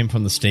guys came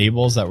from the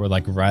stables that were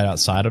like right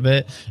outside of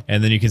it,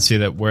 and then you can see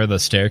that where the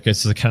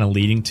staircase is kind of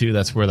leading to,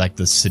 that's where like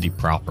the city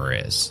proper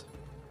is.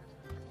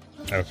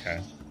 Okay.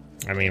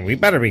 I mean, we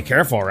better be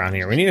careful around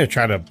here. We need to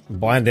try to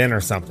blend in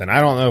or something. I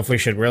don't know if we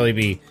should really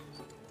be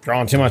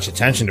drawing too much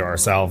attention to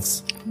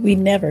ourselves. We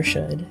never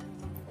should.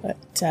 But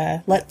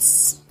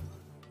let's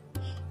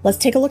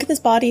take a look at this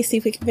body, see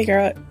if we can figure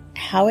out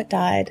how it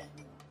died.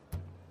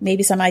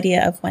 Maybe some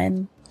idea of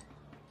when.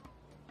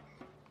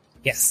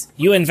 Yes,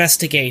 you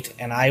investigate,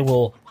 and I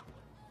will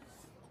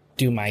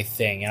do my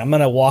thing. I'm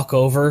going to walk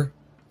over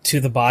to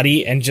the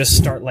body and just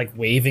start, like,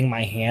 waving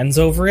my hands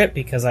over it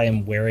because I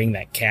am wearing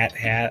that cat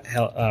hat,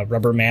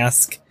 rubber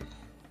mask,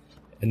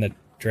 and the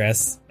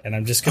dress. And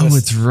I'm just going to... Oh,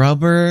 it's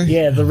rubber?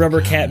 Yeah, the rubber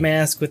cat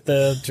mask with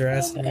the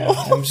dress. I'm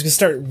just going to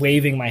start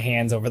waving my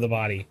hands over the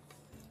body.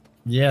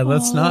 Yeah,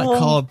 let's not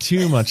call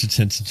too much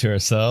attention to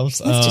ourselves.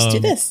 Let's just do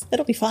this.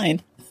 It'll be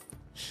fine.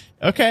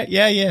 Okay,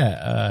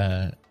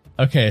 yeah.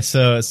 Okay,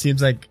 so it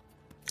seems like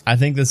I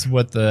think this is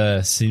what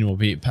the scene will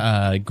be.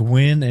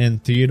 Gwen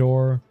and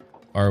Theodore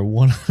are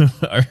one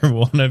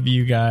of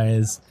you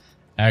guys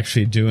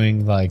actually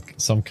doing like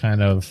some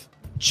kind of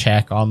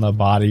check on the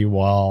body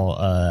while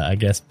I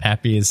guess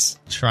Pappy is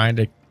trying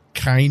to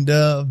kind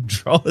of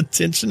draw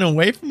attention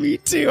away from you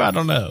two. I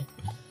don't know.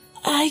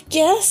 I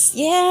guess,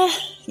 yeah.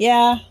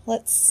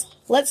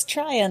 Let's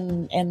try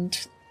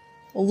and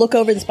look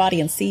over this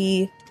body and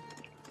see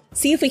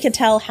if we can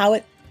tell how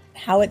it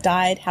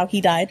died, how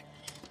he died.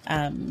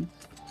 Yeah,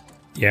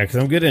 because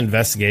I'm good at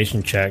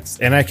investigation checks,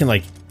 and I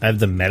have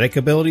the medic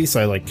ability,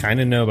 so I like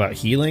kind of know about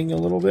healing a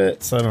little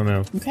bit. So I don't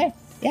know. Okay,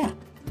 yeah.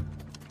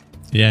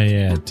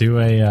 Yeah.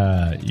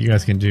 You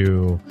guys can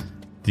do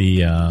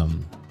the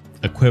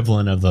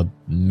equivalent of the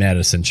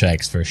medicine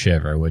checks for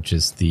Shiver, which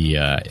is the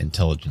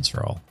intelligence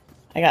roll.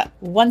 I got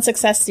 1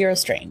 success, 0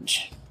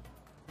 strange.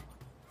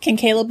 Can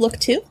Caleb look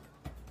too?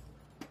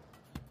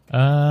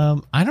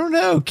 I don't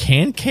know.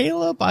 Can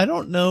Caleb? I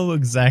don't know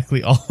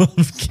exactly all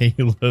of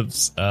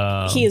Caleb's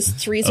he has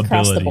 3s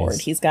across the board.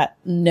 He's got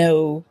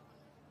no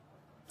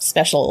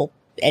special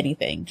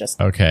anything. Just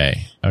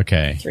okay.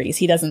 3s.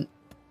 He doesn't.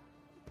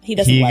 He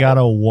got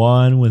a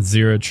 1 with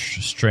 0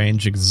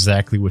 strange.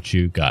 Exactly what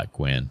you got,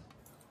 Gwen.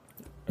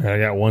 I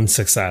got 1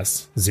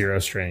 success, 0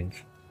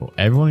 strange. Well,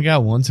 everyone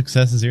got 1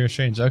 success and 0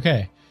 strange.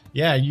 Okay.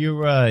 Yeah,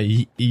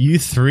 you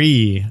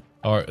 3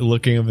 are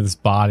looking over this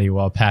body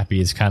while Pappy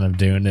is kind of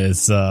doing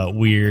his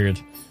weird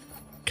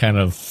kind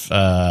of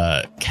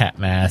cat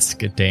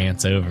mask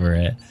dance over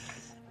it,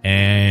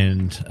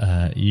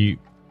 and you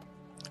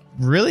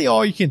really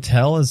all you can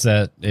tell is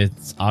that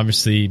it's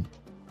obviously.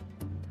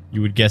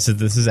 You would guess that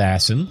this is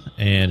Assen,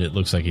 and it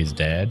looks like he's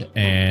dead,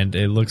 and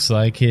it looks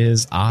like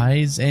his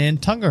eyes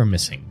and tongue are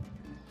missing.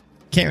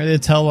 Can't really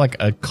tell, like,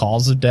 a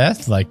cause of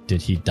death. Like,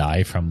 did he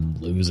die from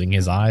losing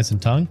his eyes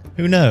and tongue?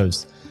 Who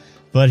knows?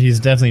 But he's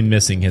definitely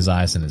missing his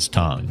eyes and his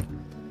tongue.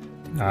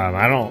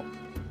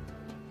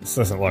 This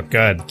doesn't look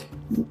good.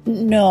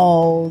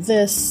 No,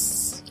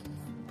 this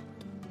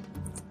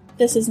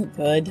isn't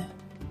good.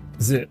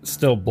 Is it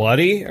still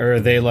bloody, or are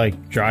they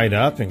like dried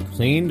up and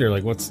cleaned, or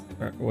like what's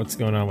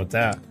going on with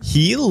that?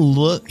 He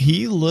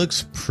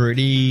looks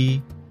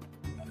pretty,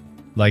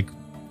 like,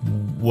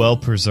 well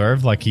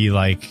preserved. Like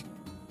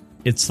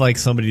it's like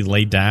somebody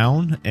laid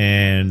down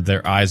and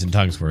their eyes and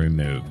tongues were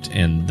removed,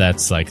 and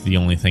that's like the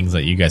only things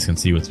that you guys can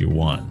see with your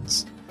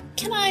wands.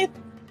 Can I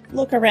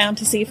look around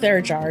to see if there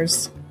are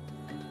jars?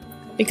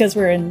 Because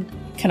we're in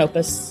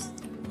Canopus,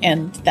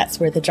 and that's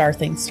where the jar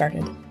thing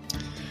started.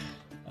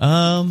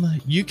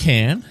 You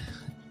can,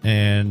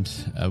 and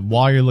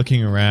while you're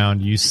looking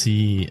around, you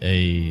see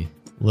a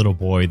little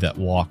boy that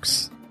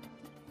walks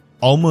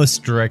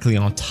almost directly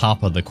on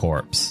top of the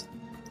corpse.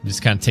 He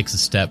just kind of takes a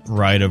step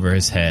right over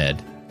his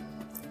head,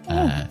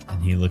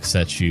 and he looks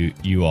at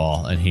you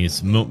all, and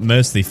he's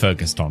mostly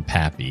focused on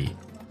Pappy.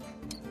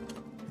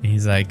 And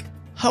he's like,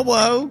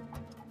 "Hello,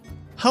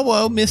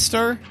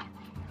 mister.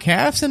 Can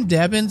I have some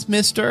Debbins,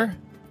 mister?"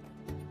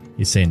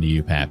 He's saying to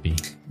you, Pappy.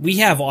 We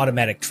have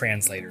automatic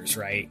translators,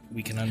 right?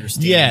 We can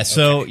understand. Yeah,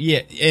 so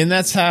and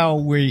that's how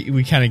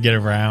we kind of get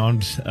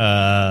around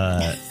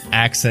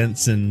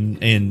accents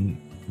and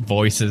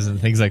voices and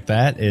things like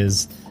that.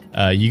 Is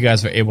you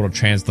guys are able to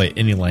translate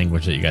any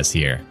language that you guys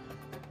hear.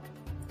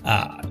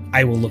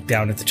 I will look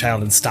down at the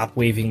child and stop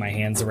waving my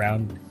hands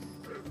around.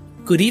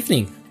 Good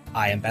evening.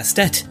 I am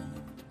Bastet.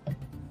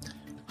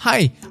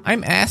 Hi,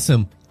 I'm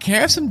Assam. Can I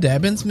have some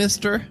Debbins,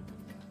 mister?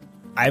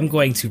 I'm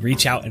going to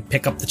reach out and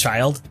pick up the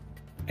child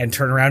and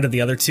turn around to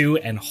the other two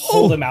and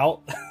hold him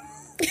out.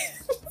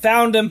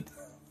 Found him.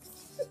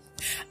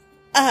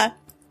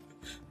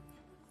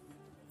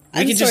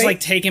 We can just, like,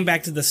 take him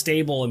back to the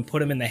stable and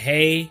put him in the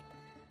hay.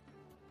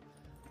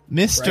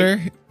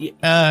 Mister,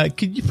 right?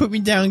 Could you put me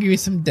down and give me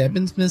some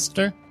Debbins,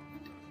 mister?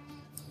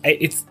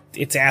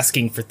 It's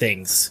asking for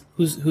things.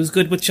 Who's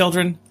good with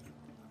children?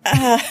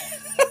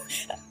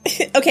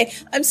 Okay,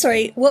 I'm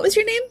sorry. What was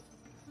your name?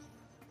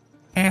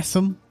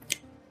 Assam.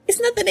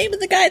 Isn't that the name of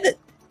the guy that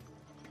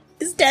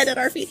is dead at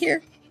our feet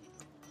here?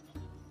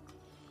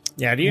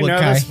 Yeah, do you What know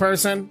guy? this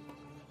person?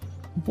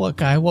 What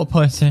guy? What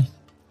person?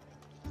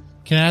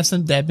 Can I have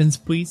some Debbins,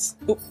 please?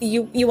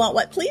 You want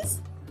what,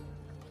 please?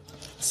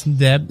 Some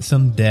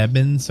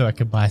Debbins so I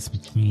could buy some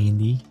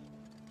candy.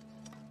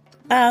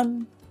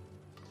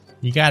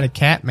 You got a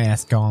cat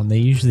mask on. They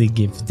usually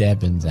give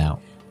Debbins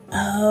out.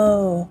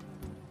 Oh.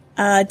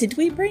 Did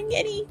we bring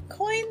any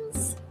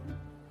coins?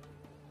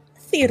 I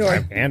Theodore,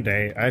 have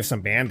Band-Aid. I have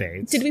some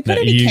Band-Aids. did we put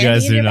No, any you candy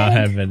guys in do your not bag?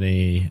 have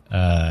any.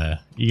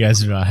 You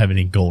guys do not have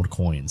any gold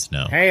coins.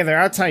 No. Hey there,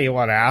 I'll tell you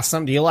what,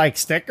 Assam. Do you like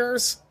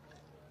stickers?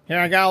 Here,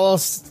 I got a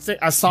little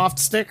a soft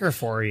sticker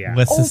for you.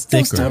 What's Oh, the those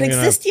sticker? don't I'm gonna-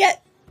 exist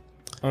yet.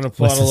 I'm gonna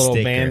put What's a the little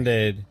sticker?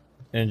 Band-Aid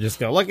and just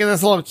go, look at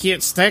this little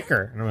cute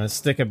sticker. And I'm gonna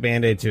stick a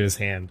Band-Aid to his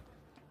hand.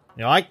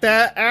 You like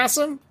that,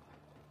 Assam?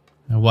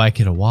 I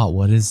like it a lot.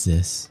 What is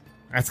this?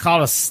 That's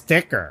called a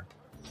sticker.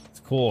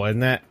 It's cool,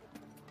 isn't it?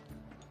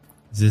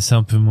 Is this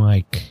something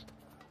like?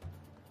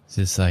 Is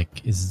this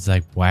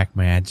like black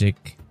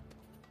magic?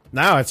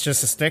 No, it's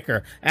just a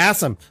sticker.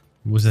 Assam,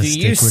 Was a do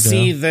you sticker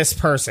see though? this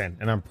person?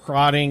 And I'm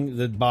prodding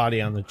the body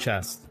on the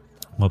chest.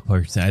 What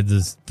person?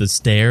 The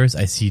stairs.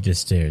 I see the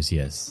stairs.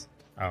 Yes.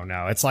 Oh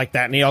no, it's like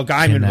that Neil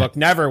Gaiman Can book,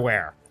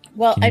 Neverwhere.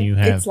 Well, Can you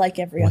have- it's like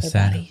every what's other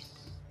that? body.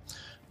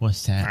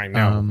 What's that? I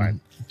know, but-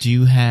 Do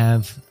you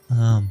have?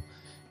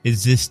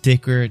 Is this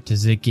sticker?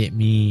 Does it get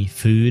me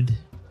food?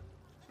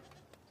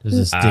 Does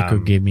the sticker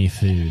give me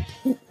food?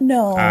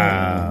 No.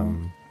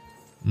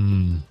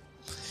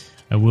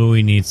 Will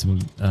we need some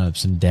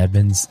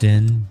Debbins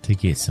then to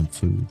get some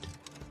food?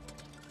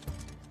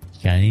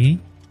 Got any?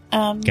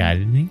 Got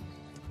any?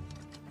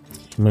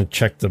 I'm gonna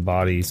check the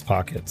body's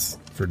pockets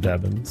for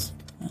Debbins.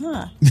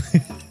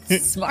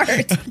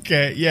 Smart.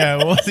 Okay, yeah,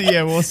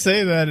 we'll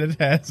say that it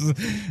has.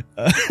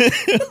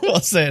 We'll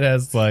say it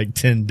has like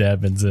 10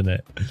 Debbins in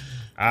it.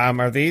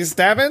 Are these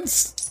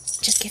Debbins?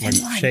 Just give I'm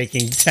him one.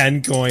 shaking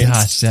 10 coins.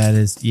 Gosh, that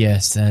is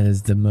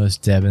the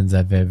most Debbins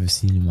I've ever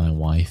seen in my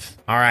life.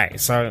 All right,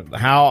 so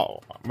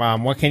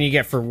what can you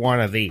get for one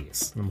of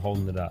these? I'm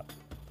holding it up.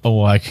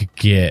 Oh, I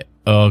could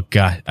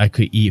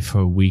eat for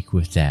a week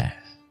with that.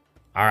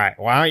 All right,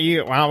 why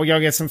don't we go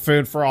get some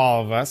food for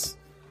all of us,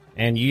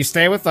 and you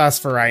stay with us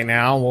for right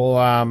now.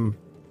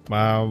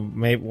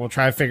 Maybe we'll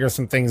try to figure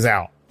some things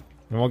out,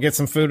 and we'll get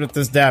some food with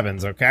this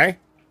Debbins, okay?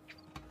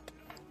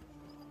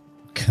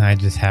 Can I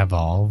just have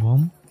all of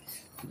them?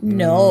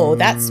 No,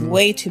 that's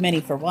way too many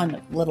for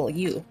one little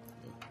you.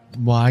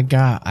 Well, I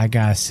got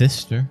a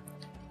sister.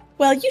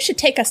 Well, you should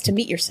take us to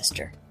meet your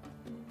sister.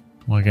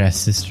 Well, I got a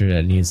sister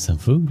that needs some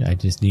food. I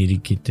just need to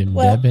get them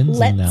Well,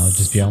 Debbins, and I'll let's-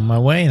 just be on my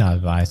way, and I'll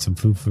buy some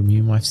food for me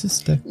and my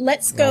sister.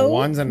 Let's go Well,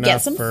 one's enough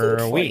get some for food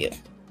a for week. you.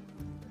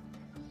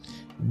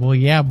 Well,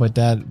 yeah, but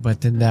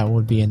then that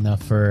would be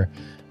enough for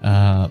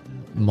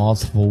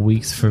multiple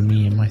weeks for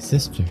me and my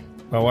sister.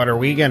 But what are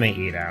we gonna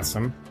eat,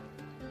 Assam?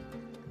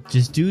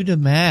 Just do the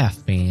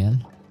math,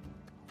 man.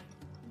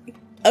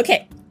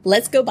 Okay,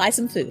 let's go buy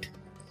some food.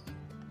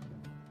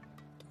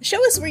 Show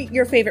us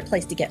your favorite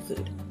place to get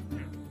food.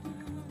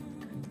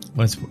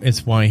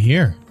 It's why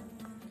here.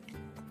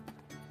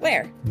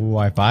 Where?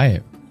 Why buy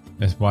it?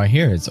 It's why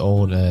here. It's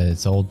old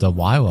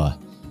Delilah.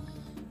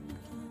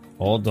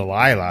 Old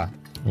Delilah.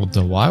 Old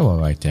Delilah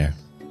right there.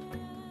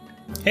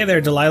 Hey there,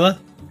 Delilah.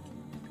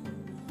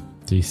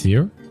 Do you see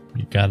her?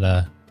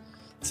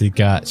 She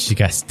got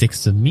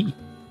sticks of meat.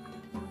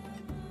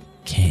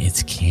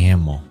 It's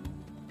Camel.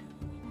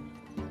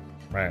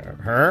 Right,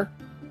 her?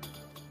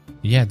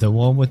 Yeah, the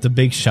one with the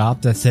big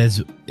shop that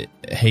says,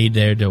 "Hey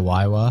there,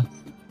 Delilah."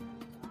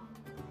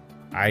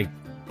 I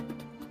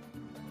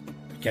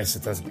guess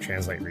it doesn't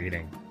translate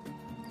reading.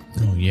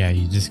 Oh yeah,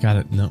 you just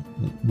gotta know.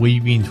 What do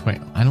you mean?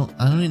 I don't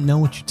even know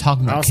what you're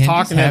talking about. I was Can't talking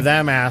just to have-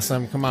 them,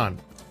 Assam. Come on.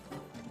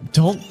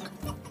 Don't.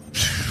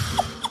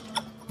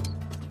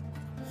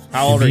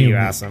 How old are you, Being-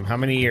 Assam? How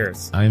many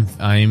years?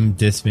 I'm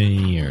this many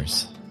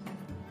years.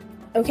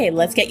 Okay,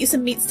 let's get you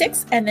some meat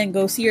sticks and then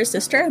go see your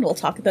sister, and we'll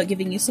talk about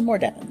giving you some more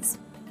Devons.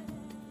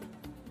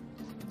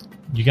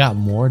 You got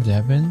more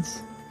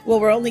Devons? Well,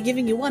 we're only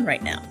giving you one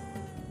right now.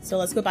 So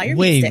let's go buy your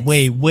meat sticks.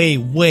 Wait.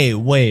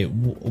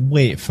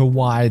 For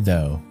why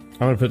though? I'm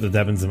gonna put the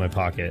Devons in my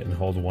pocket and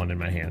hold one in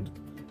my hand.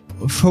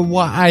 For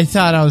why? I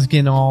thought I was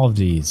getting all of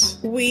these.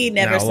 We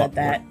never No, said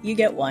that. You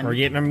get one. We're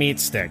getting a meat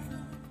stick.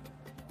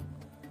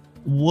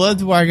 What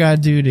do I gotta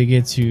do to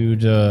get you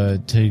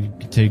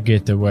to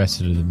get the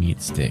rest of the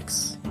meat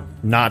sticks?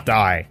 Not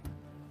die.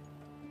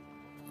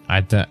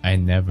 I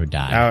never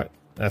died. Oh,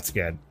 that's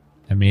good.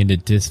 I made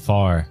it this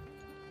far.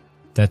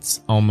 That's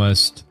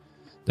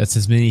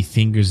as many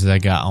fingers as I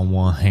got on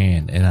one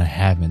hand, and I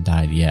haven't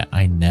died yet.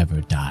 I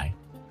never die.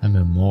 I'm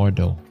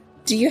immortal.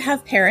 Do you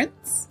have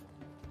parents?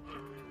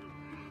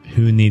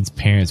 Who needs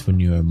parents when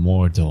you're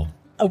immortal?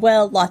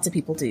 Well, lots of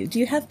people do. Do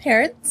you have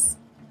parents?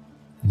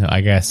 No,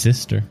 I got a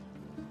sister.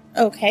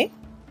 Okay.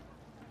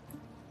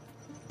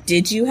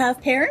 Did you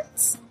have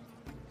parents?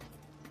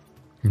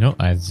 No,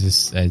 I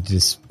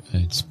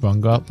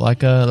sprung up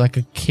like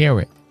a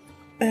carrot.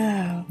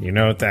 Oh. You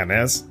know what that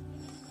is?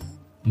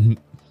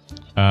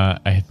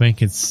 I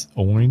think it's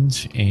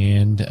orange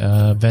and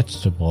a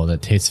vegetable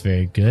that tastes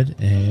very good,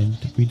 and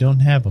we don't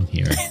have them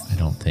here. I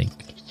don't think.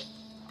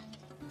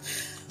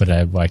 But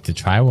I'd like to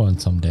try one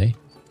someday.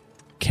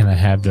 Can I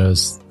have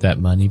that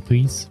money,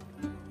 please?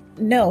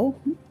 No.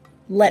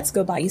 Let's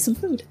go buy you some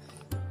food.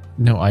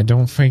 No, I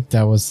don't think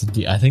that was the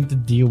deal. I think the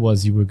deal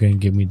was you were going to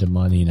give me the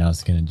money, and I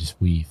was going to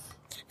just leave.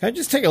 Can I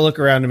just take a look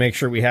around to make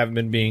sure we haven't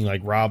been being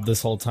like robbed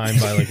this whole time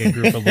by like a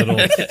group of little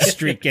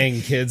street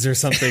gang kids or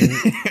something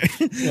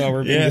while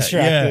we're being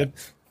distracted?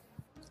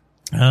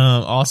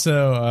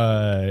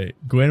 Also,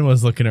 Gwen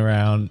was looking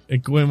around.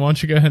 Gwen, why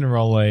don't you go ahead and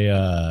roll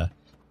a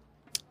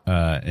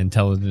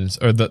intelligence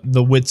or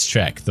the wits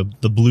check, the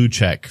blue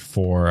check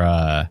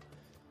for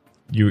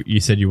you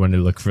said you wanted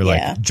to look for Yeah.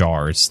 like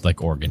jars,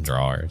 like organ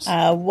jars.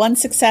 One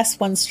success,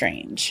 one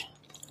strange.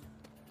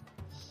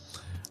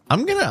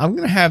 I'm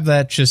gonna have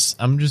that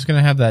I'm just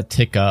gonna have that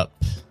tick up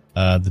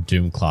the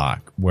doom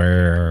clock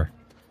where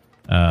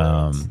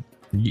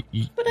you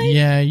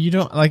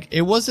don't like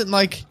it wasn't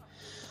like,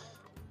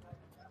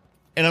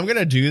 and I'm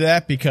gonna do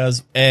that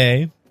because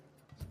A,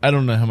 I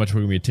don't know how much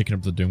we're gonna be ticking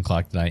up the doom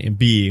clock tonight, and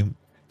B,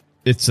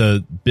 it's a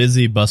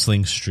busy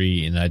bustling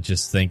street, and I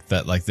just think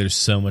that like there's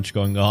so much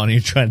going on. You're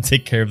trying to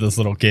take care of this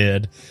little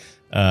kid.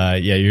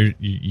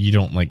 You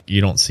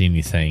don't see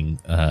anything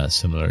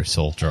similar to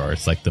Soul Jar.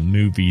 It's like the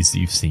movies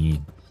you've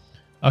seen.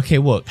 Okay,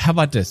 well, how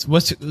about this?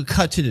 Let's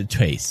cut to the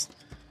chase.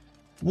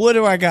 What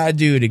do I gotta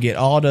do to get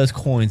all those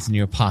coins in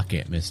your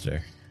pocket,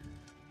 mister?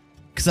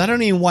 Because I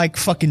don't even like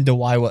fucking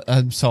Delilah.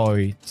 I'm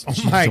sorry. Oh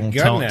my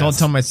goodness. Don't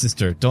tell my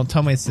sister. Don't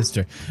tell my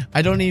sister.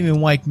 I don't even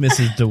like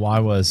Mrs.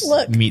 Delilah's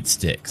Look. meat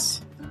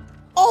sticks.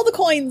 All the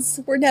coins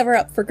were never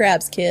up for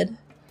grabs, kid.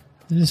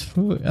 Just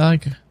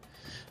like,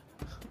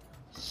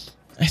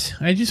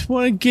 I just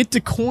want to get the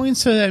coins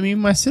so that me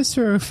and my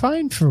sister are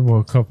fine for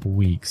a couple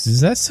weeks.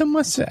 Is that so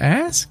much to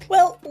ask?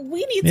 Well,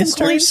 we need some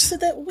Misters? coins so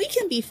that we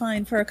can be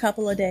fine for a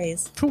couple of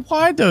days. For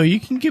why though? You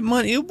can get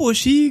money.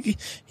 Bush,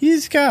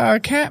 he's got a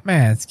cat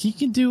mask. He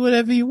can do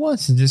whatever he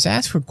wants and just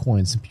ask for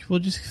coins, and people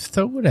just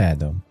throw it at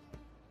him.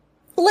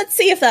 Let's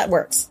see if that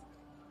works.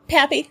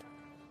 Pappy,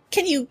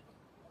 can you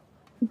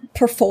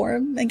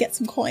perform and get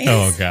some coins?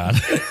 Oh God,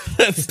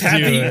 let's do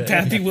it.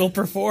 Pappy will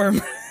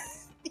perform.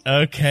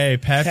 Okay,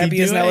 Pappy Pappy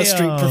is do now a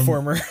street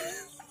performer.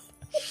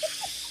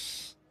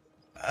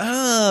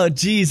 Oh,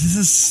 geez, this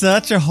is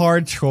such a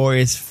hard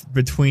choice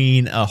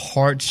between a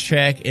hearts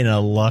check and a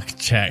luck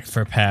check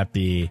for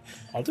Pappy.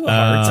 I'll do a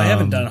hearts. I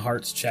haven't done a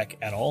hearts check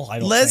at all. I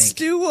don't Let's think.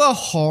 do a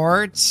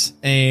hearts,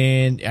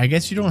 and I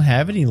guess you don't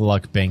have any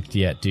luck banked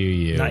yet, do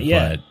you? Not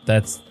yet.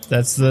 But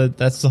that's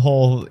the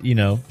whole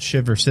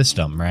Shiver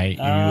system, right?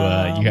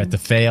 You have to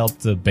fail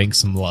to bank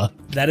some luck.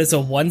 That is a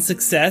 1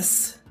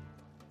 success.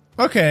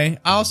 Okay,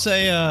 I'll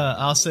say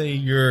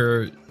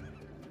you're.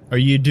 Are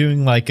you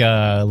doing like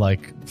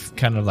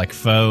kind of like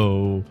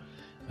faux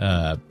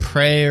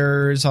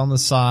prayers on the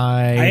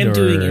side? I am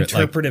doing or,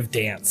 interpretive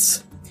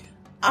dance.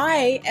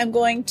 I am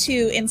going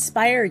to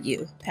inspire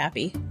you,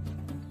 Pappy.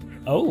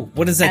 Oh,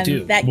 what does that And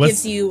do? that What's-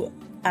 gives you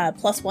a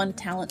 +1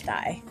 talent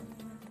die.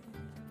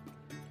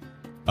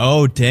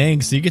 Oh,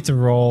 dang. So you get to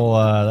roll,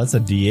 that's a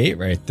D8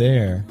 right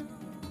there.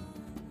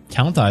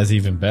 Talent die is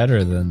even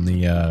better than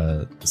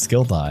the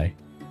skill die.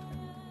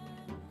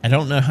 I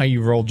don't know how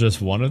you roll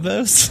just one of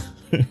those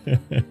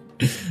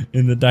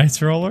in the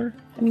dice roller.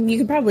 I mean, you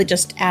could probably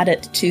just add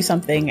it to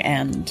something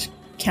and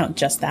count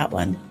just that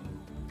one.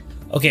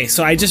 Okay,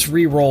 so I just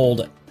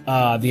re-rolled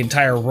the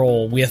entire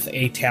roll with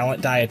a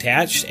talent die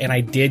attached, and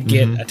I did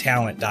get a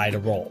talent die to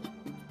roll.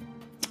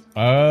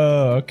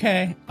 Oh,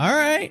 okay. All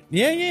right.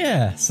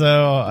 Yeah.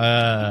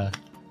 So,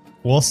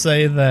 we'll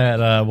say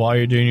that while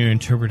you're doing your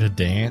interpretive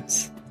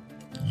dance,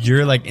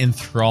 you're like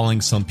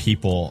enthralling some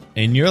people,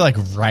 and you're like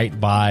right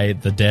by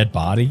the dead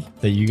body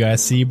that you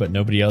guys see, but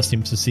nobody else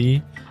seems to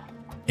see.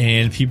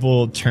 And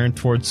people turn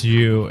towards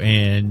you,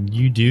 and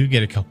you do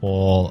get a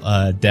couple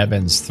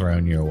Debins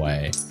thrown your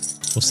way.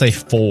 We'll say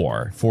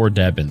four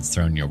Debins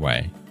thrown your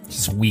way.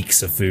 Just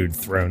weeks of food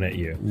thrown at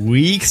you.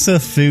 Weeks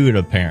of food,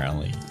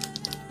 apparently.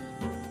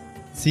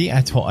 See,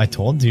 I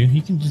told you, he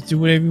can just do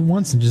whatever he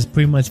wants and just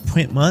pretty much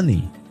print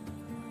money.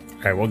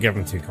 All right, we'll give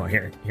him 2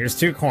 coins. Here's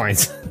 2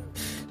 coins.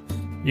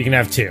 You can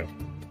have 2.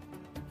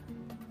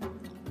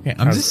 Okay,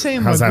 I'm just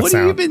saying, how's like, that what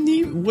sound? do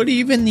you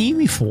even need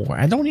me for?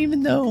 I don't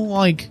even know.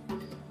 Like,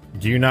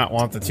 Do you not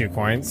want the 2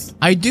 coins?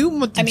 I do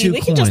want the I mean, 2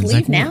 we coins. can just leave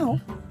Like, now.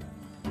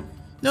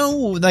 No,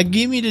 like,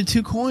 give me the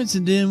 2 coins,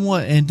 and then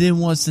what? And then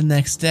what's the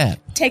next step?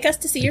 Take us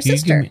to see your Like, you give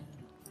sister. me-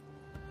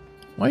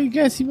 Why you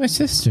guys see my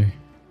sister?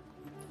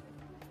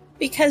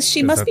 Because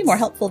she 'Cause must be that's- more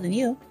helpful than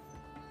you.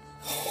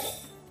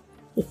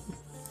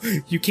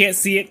 You can't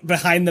see it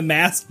behind the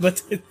mask,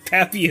 but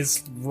Pappy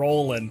is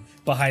rolling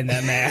behind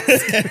that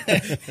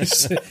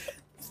mask.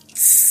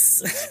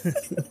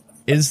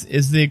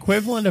 Is the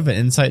equivalent of an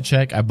insight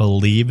check? I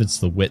believe it's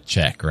the wit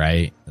check,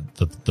 right?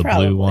 The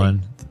Probably. blue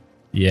one.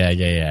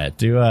 Yeah.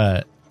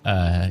 Do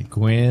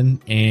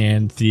Gwen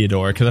and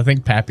Theodore, because I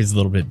think Pappy's a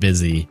little bit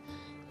busy.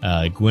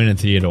 Gwen and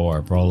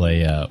Theodore, roll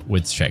a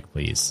wits check,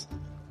 please.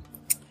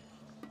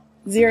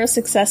 0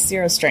 success,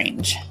 0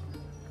 strange.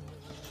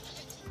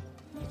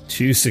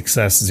 2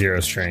 success,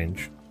 0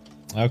 strange.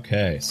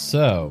 Okay,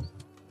 so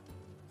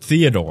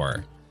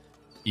Theodore,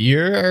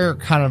 you're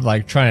kind of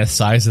like trying to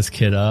size this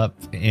kid up,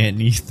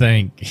 and you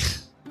think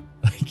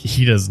like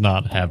he does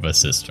not have a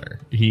sister.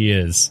 He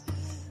was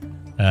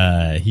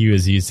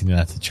using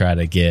that to try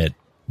to get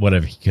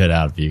whatever he could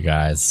out of you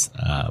guys,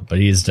 but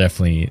he's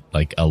definitely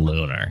like a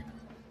loner.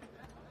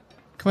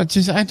 Come on,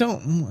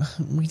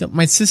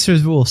 my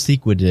sister's real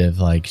secretive.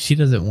 Like, she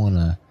doesn't want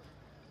to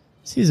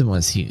see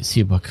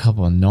a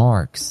couple of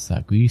narcs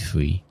like we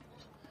three.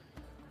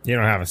 You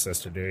don't have a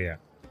sister, do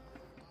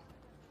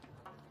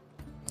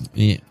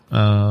you?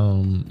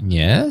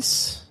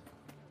 Yes?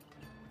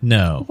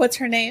 No. What's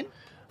her name?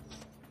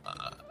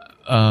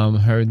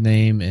 Her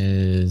name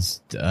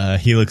is,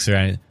 he looks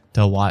around,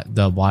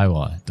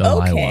 Delilah.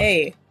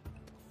 Okay.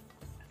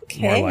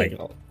 More Okay. like,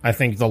 I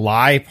think the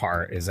lie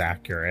part is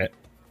accurate.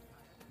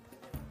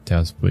 That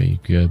was pretty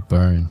good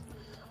burn.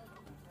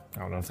 I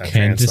don't know if that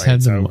Can I just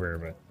translates have the- over,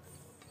 but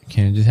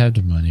Can I just have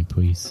the money,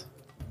 please?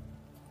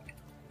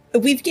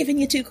 We've given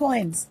you 2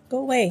 coins. Go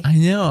away. I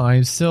know,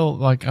 I'm still,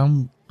 like,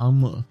 I'm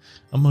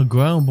a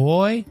grown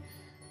boy.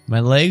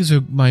 My legs,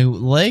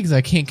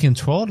 I can't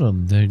control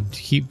them. They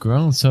keep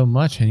growing so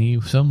much. I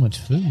need so much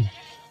food.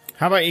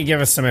 how about you give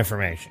us some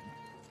information?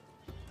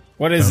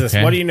 What is this?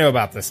 Okay. What do you know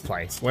about this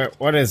place?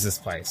 What is this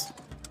place?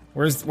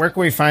 Where can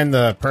we find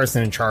the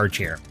person in charge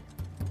here?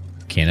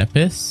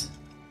 Cannabis?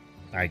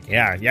 Like,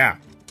 yeah. You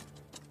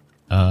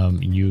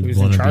Who's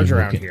want in to charge be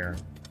around looking, here?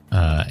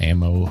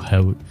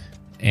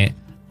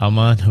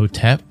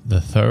 Amonhotep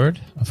the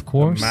Third, of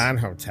course.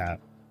 Manhotep.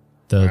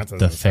 The That doesn't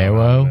sound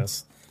Pharaoh.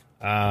 ominous.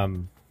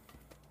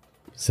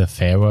 It's a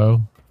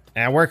Pharaoh.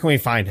 And where can we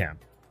find him?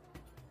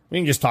 We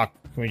can just talk.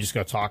 Can we just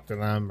go talk to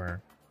them,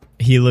 or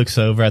He looks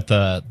over at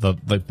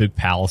the big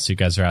palace. You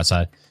guys are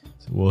outside.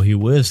 Well, he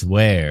lives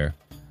where?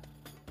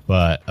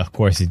 But of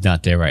course, he's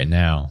not there right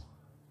now.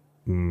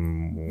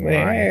 why?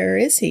 Where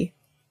is he?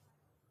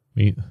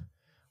 What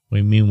do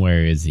you mean,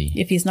 where is he?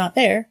 If he's not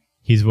there.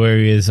 He's where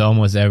he is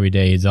almost every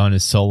day. He's on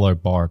his solar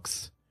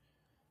barks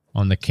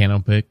on the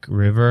Canopic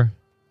River.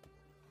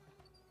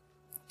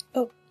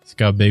 Oh. He's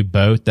got a big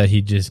boat that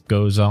he just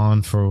goes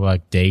on for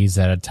like days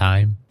at a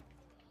time.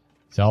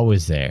 He's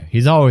always there.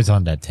 He's always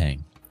on that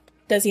thing.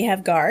 Does he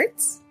have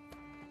guards?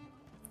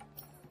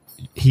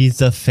 He's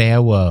the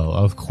pharaoh.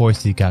 Of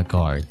course he got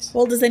guards.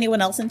 Well, does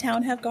anyone else in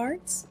town have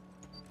guards?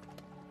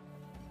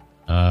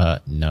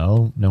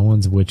 No. No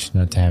one's witch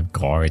enough to have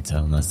guards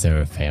unless they're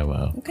a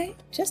pharaoh. Okay,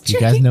 just Do you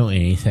checking. guys know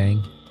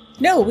anything?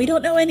 No, we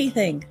don't know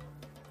anything.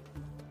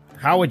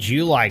 How would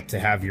you like to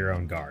have your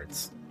own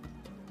guards?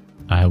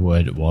 I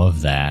would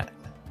love that.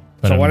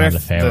 But So I'm what not if a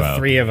pharaoh. the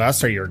three of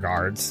us are your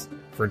guards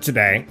for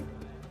today,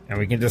 and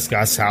we can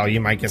discuss how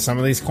you might get some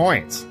of these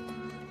coins?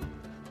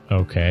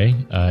 Okay.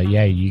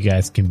 Yeah, you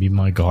guys can be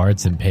my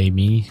guards and pay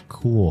me.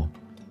 Cool.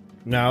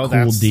 No, Cool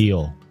that's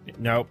deal.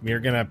 Nope, you're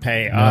gonna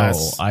pay No,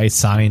 us. I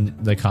signed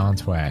the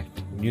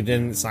contract. You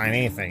didn't sign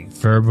anything.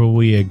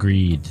 Verbally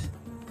agreed.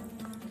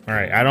 All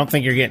right, I don't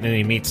think you're getting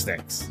any meat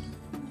sticks.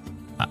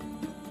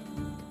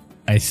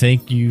 I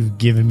think you've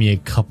given me a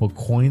couple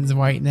coins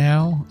right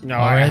now. No,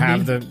 already. I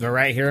have the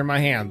right here in my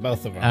hand,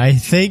 both of them. I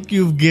think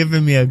you've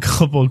given me a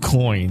couple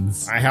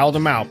coins. I held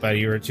them out, but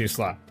you were too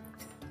slow.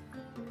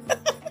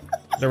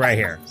 They're right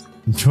here.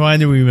 I'm trying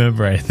to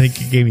remember. I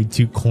think you gave me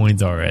 2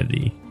 coins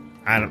already.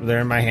 They're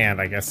in my hand.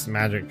 I guess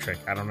magic trick.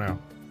 I don't know.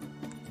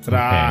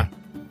 Ta-da! Okay.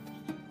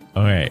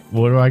 All right.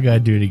 What do I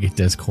gotta do to get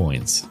those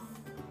coins?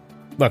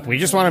 Look, we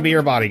just want to be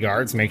your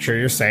bodyguards, make sure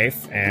you're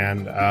safe,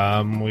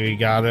 and we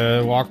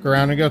gotta walk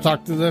around and go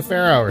talk to the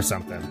pharaoh or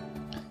something.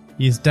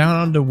 He's down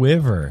on the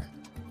river.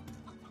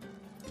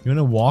 You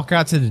wanna walk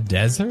out to the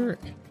desert?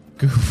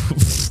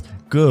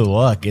 Good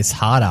luck. It's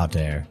hot out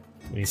there.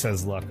 When he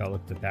says, "Look," I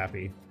looked at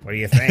Pappy. What do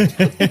you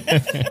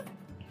think?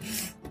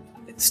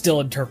 Still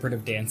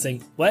interpretive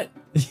dancing. What?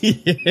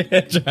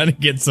 Yeah, trying to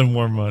get some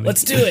more money.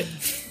 Let's do it.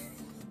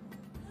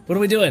 What are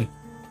we doing?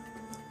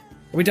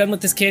 Are we done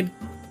with this kid?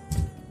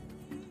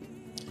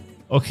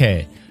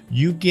 Okay,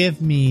 you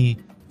give me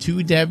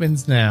 2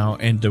 Devons now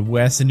and the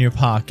West in your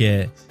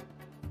pocket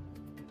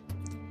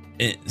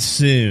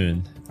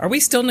soon. Are we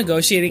still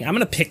negotiating? I'm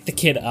gonna pick the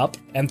kid up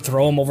and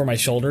throw him over my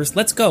shoulders.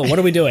 Let's go. What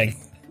are we doing?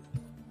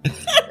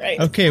 Right.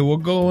 Okay, we're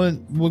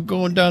going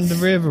down the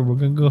river. We're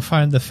gonna go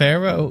find the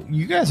pharaoh.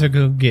 You guys are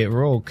gonna get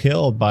real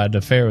killed by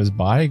the pharaoh's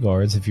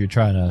bodyguards if you're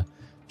trying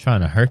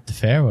to hurt the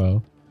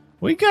pharaoh.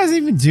 What are you guys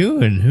even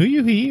doing? Who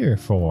you here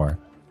for?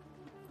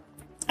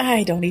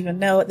 I don't even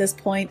know at this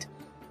point.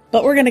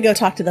 But we're going to go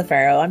talk to the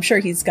pharaoh. I'm sure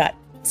he's got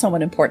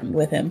someone important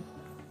with him.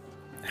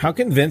 How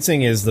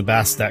convincing is the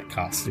Bastet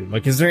costume?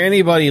 Like, is there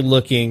anybody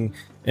looking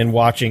and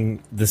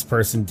watching this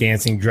person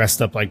dancing dressed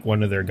up like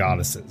one of their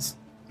goddesses?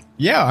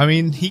 Yeah, I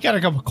mean, he got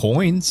a couple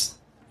coins.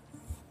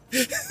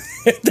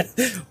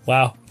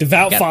 Wow.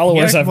 Devout He got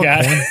followers a I've couple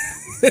got.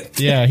 coins.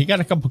 Yeah, he got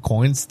a couple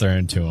coins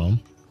thrown to him.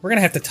 We're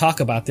gonna have to talk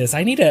about this.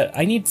 I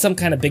need some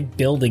kind of big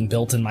building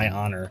built in my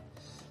honor.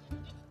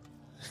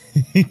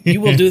 You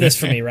will do this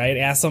for me, right,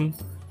 Assam?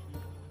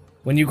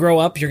 When you grow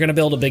up, you're gonna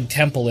build a big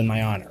temple in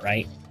my honor,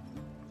 right?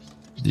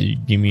 You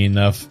give me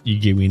enough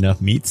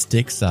meat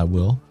sticks, I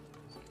will.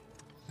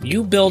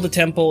 You build a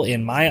temple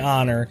in my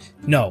honor.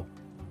 No,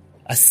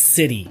 a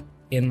city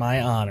in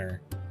my honor.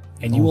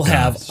 And you Oh, will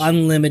have gosh.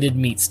 unlimited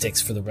meat sticks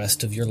for the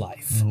rest of your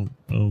life.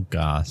 Oh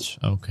gosh.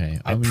 Okay.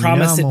 I mean,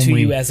 promise you know it I'm to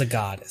only- you as a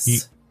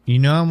goddess. You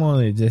know I'm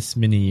only this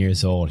many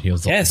years old. He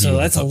was Yeah, so he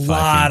that's a was up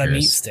 5 lot of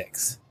fingers. meat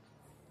sticks.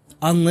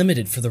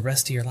 Unlimited for the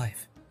rest of your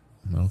life.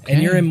 Okay.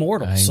 And you're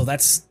immortal, I- so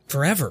that's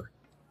forever.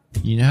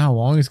 You know how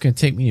long it's going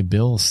to take me to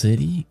build a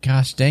city?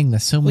 Gosh dang,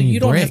 that's so Well, many you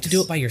don't bricks. have to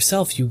do it by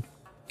yourself. You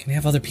can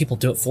have other people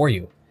do it for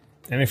you.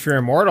 And if you're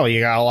immortal, you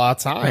got a lot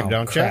of time, Oh,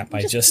 don't crap. you?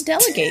 I just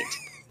delegate.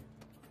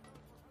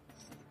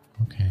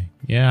 Okay.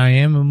 Yeah, I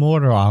am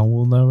immortal. I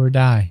will never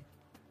die.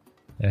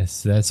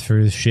 That's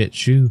for the shit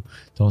shoe.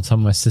 Don't tell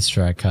my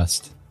sister I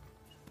cussed.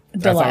 I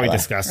thought we Delilah,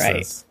 discussed right.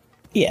 this.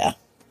 Yeah.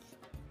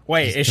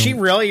 Wait, is she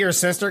really your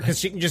sister? Because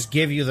she can just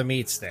give you the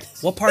meat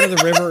sticks. what part of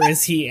the river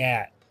is he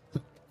at?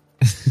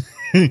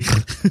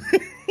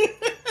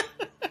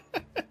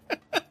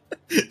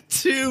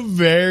 Two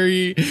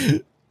very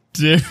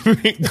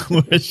different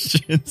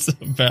questions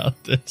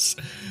about this.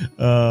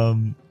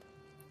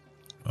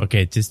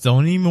 Okay, just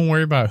don't even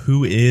worry about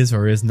who is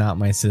or is not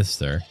my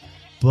sister.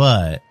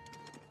 But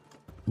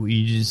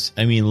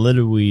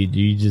literally,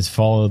 you just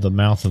follow the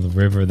mouth of the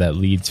river that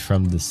leads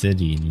from the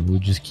city, and we'll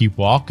just keep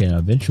walking.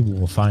 Eventually,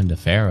 we'll find the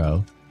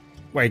pharaoh.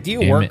 Wait, do you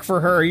Damn work it. for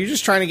her? Are you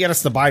just trying to get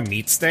us to buy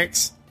meat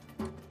sticks?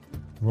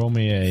 Roll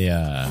me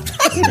a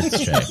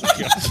wits check.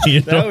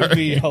 Theodore.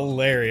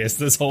 hilarious,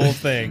 this whole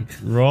thing.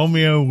 Roll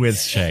me a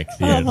wits check,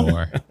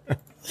 Theodore.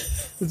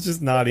 It's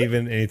just not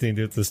even anything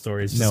to do with the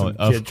story. It's just No, some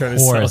of kid trying to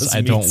sell course us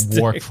I meat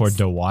don't work sticks. for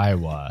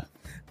Delilah.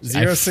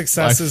 0 I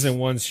successes and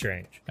 1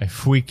 strange. I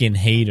freaking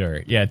hate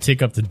her. Yeah,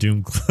 take up the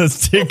doom.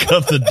 Let's take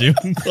up the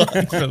doom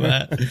clock for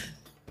that.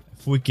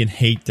 I freaking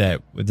hate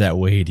that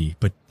weighty.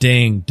 But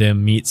dang,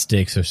 them meat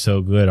sticks are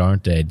so good,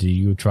 aren't they? Do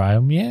you try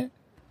them yet?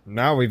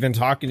 No, we've been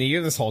talking to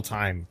you this whole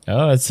time.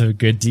 Oh, it's a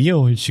good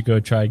deal. We should go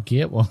try and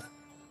get one.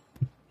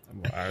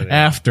 Are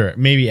they-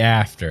 Maybe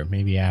after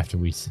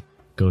we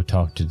go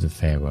talk to the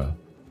pharaoh.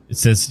 It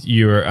says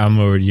I'm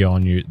already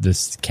on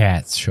this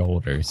cat's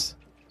shoulders.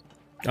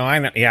 Oh, I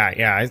know.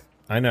 Yeah,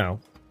 I know.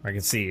 I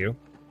can see you.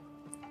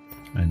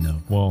 I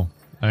know. Well,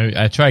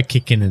 I tried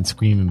kicking and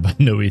screaming, but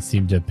nobody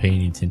seemed to pay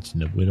any attention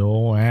to it.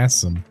 Oh,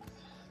 awesome.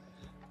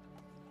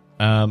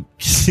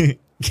 Can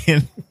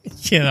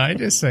I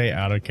just say,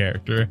 out of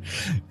character,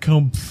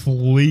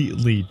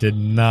 completely did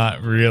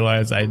not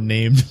realize I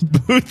named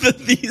both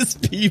of these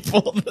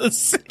people the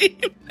same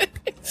name.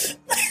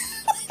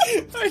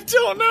 I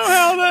don't know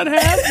how that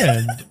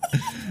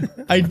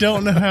happened. I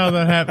don't know how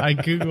that happened. I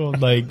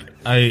googled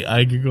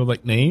I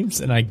googled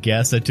names, and I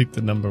guess I took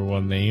the number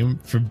one name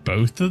for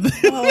both of them.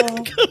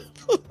 Oh.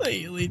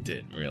 Completely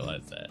didn't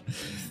realize that.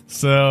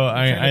 So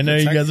I know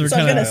you guys were So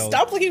I'm kind going of to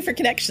stop looking for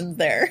connections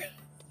there.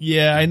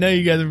 Yeah, I know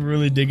you guys are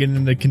really digging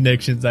into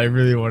connections. I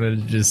really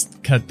wanted to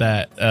just cut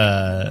that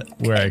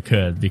where I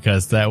could,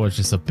 because that was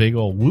just a big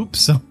old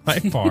whoops on my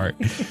part.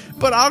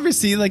 But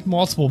obviously,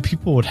 multiple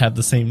people would have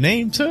the same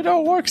name, so it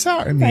all works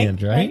out in the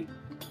end, right?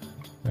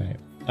 Right.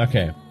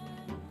 Okay.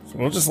 So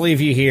we'll just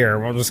leave you here.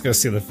 We'll just go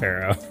see the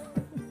Pharaoh.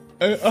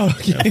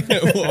 Okay.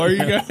 Well, are you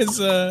guys?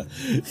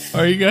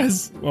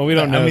 Well, we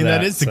don't know. I mean,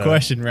 that is the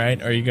question,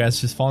 right? Are you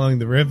guys just following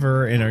the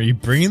river, and are you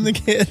bringing the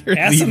kid? Or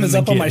Asim is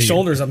up on my here?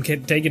 shoulders. I'm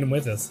taking him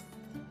with us.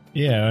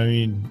 Yeah, I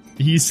mean,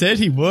 he said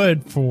he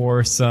would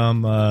for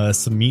some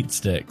meat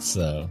sticks.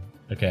 So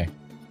okay.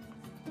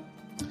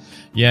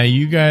 Yeah,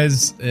 you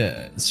guys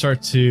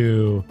start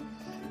to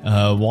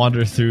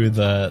wander through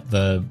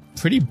the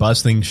pretty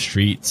bustling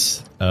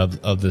streets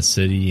of the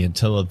city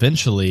until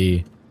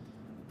eventually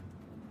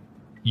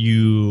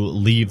you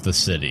leave the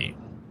city.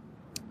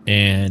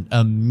 And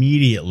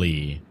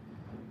immediately,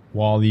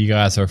 while you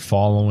guys are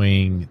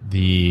following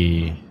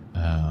the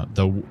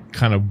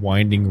kind of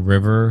winding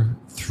river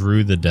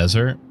through the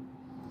desert,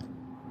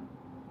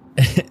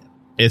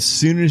 as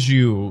soon as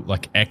you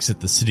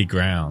exit the city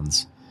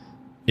grounds,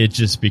 it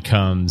just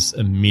becomes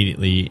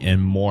immediately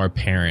and more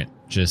apparent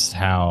just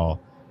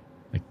how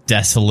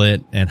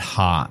desolate and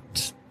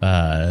hot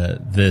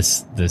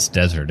this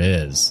desert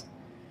is.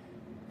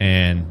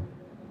 And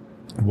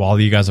while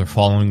you guys are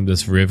following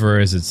this river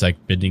as it's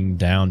bending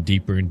down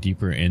deeper and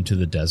deeper into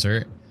the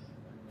desert,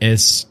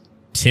 as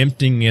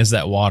tempting as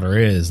that water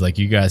is,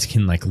 you guys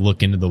can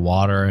look into the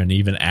water, and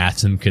even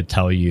Atom could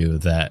tell you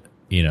that,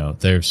 you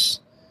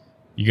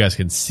guys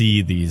can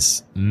see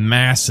these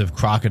massive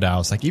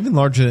crocodiles, even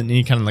larger than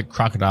any kind of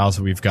crocodiles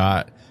that we've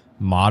got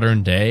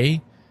modern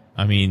day.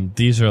 I mean,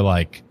 these are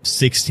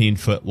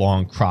 16-foot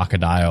long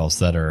crocodiles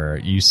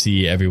that you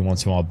see every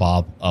once in a while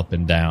bob up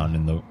and down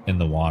in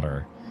the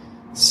water.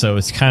 So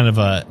it's kind of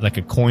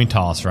a coin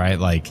toss,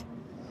 right?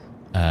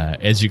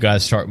 As you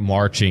guys start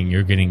marching,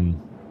 you're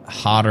getting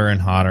hotter and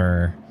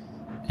hotter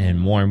and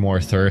more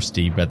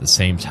thirsty, but at the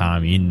same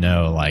time,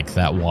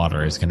 that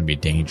water is going to be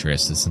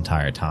dangerous this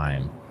entire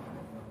time.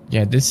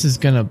 Yeah, this is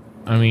going to,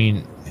 I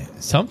mean,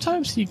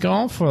 sometimes he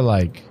gone for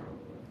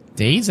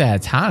days at a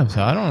time,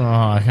 so I don't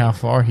know how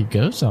far he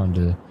goes on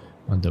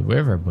the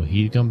river, but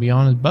he's going to be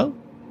on his boat.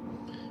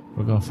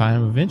 We're going to find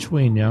him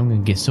eventually, and I'm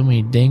going to get so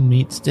many dang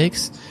meat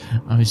sticks.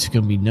 It's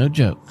going to be no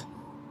joke.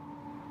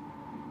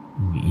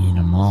 I'm going to be eating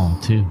them all,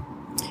 too.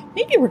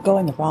 Maybe we're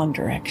going the wrong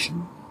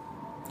direction.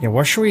 Yeah,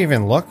 what should we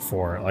even look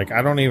for?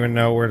 I don't even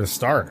know where to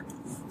start.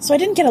 So I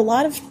didn't get a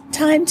lot of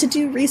time to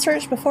do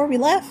research before we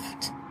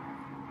left.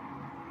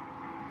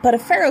 But a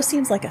pharaoh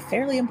seems like a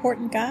fairly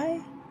important guy.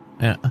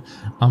 Yeah,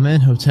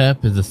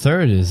 Amenhotep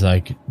III is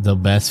the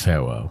best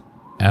pharaoh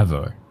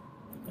ever.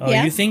 Oh,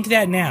 Yeah? you think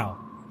that now?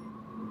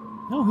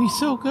 No, he's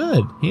so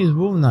good. He's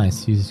real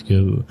nice. He's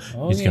good.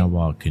 He's got a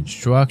lot of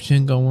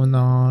construction going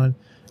on,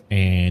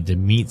 and the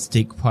meat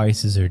stick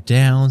prices are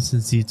down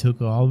since he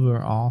took over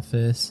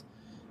office,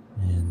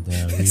 and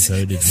we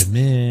voted him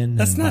in.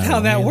 That's not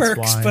how that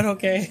works, but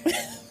okay.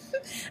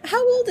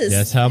 How old is?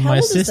 That's how my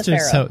old is the sister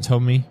pharaoh?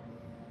 told me.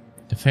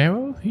 The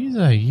pharaoh?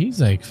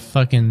 He's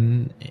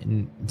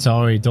fucking.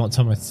 Sorry, don't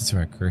tell my sister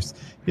I cursed.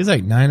 He's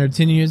 9 or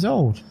 10 years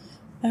old.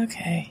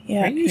 Okay,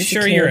 yeah. Are you he's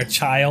sure kid. you're a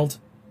child?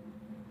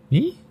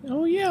 Me?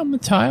 Oh yeah, I'm a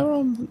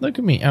child. Look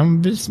at me.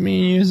 I'm just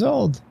million years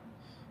old,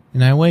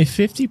 and I weigh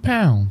 50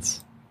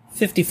 pounds.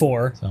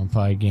 54. So I'm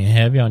probably getting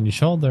heavy on your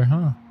shoulder,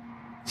 huh?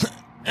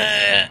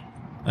 I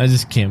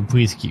just can't.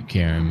 Please keep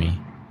carrying me.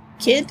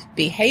 Kid,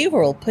 behave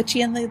or we'll put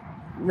you in the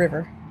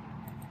river.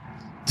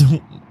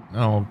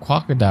 Oh,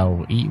 crocodile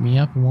will eat me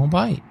up in one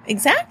bite.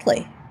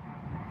 Exactly.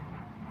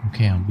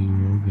 Okay, I'll be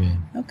real good.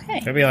 Okay.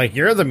 It'll be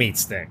you're the meat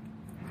stick.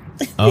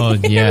 Oh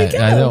There yeah, we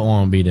go. I don't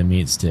want to be the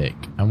meat stick.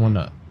 I'm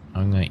gonna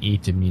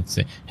eat the meat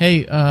stick. Hey,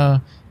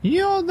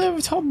 you all never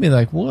told me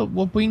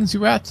what brings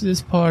you out to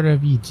this part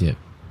of Egypt.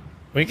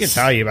 We can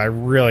tell you, but I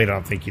really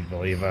don't think you'd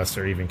believe us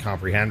or even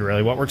comprehend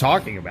really what we're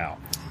talking about.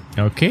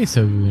 Okay,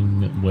 so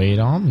you wait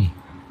on me.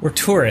 We're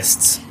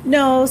tourists.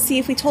 No, see,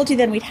 if we told you,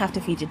 then we'd have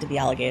to feed you to the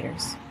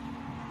alligators.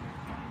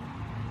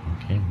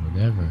 Okay,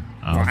 whatever.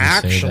 I'll Well,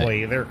 just say that.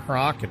 actually, they're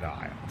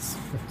crocodiles.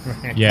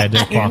 Yeah,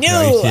 they're crocodile. knew-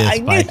 You see the I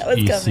knew spike- that was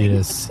you see coming.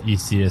 this? You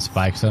see the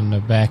spikes on the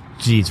back?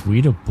 Jeez,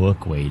 read a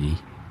book, Wadey.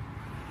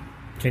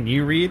 Can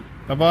you read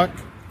a book?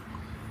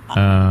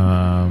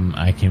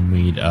 I can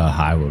read a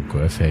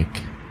hieroglyphic.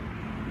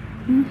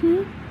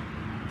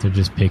 They're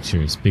just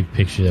pictures, big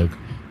picture.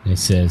 And it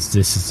says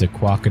this is a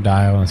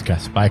crocodile and it's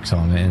got spikes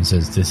on it. And it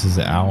says this is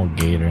an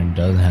alligator and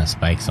doesn't have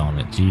spikes on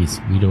it. Jeez,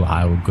 read a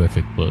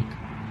hieroglyphic book.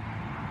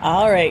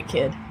 All right,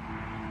 kid.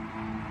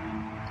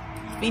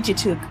 Feed you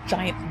to a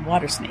giant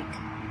water snake.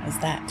 How's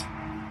that?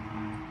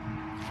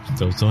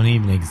 Those don't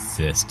even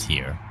exist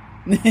here.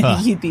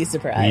 You'd be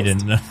surprised. We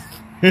didn't know.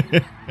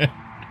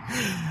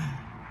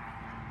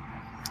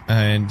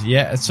 And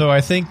yeah, so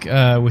I think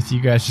with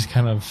you guys just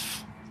kind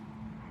of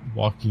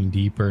walking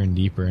deeper and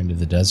deeper into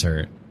the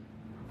desert,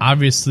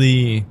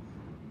 obviously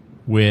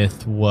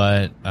with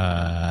what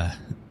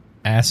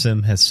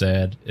Asim has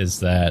said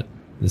is that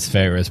this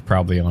pharaoh is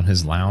probably on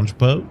his lounge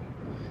boat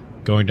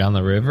going down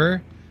the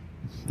river.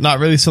 Not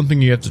really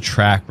something you have to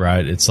track,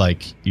 right? It's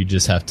like you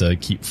just have to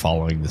keep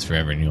following this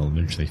river and you'll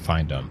eventually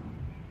find him.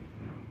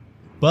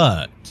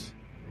 But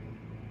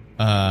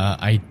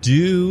I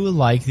do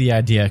like the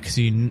idea, because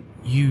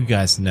you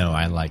guys know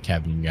I like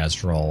having you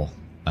guys roll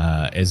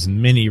as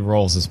many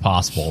rolls as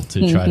possible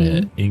to try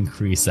to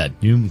increase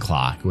that doom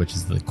clock, which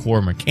is the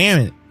core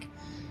mechanic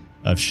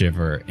of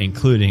Shiver,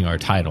 including our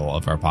title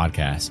of our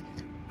podcast.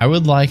 I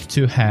would like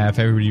to have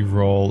everybody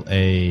roll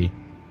a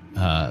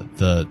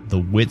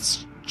the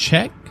wits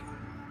check,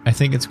 I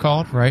think it's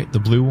called, right? The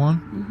blue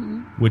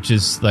one, which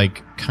is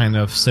like kind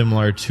of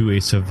similar to a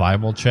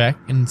survival check,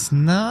 and it's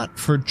not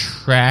for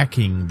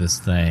tracking this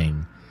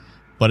thing,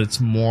 but it's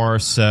more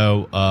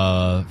so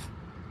of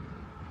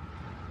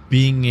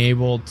being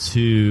able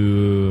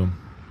to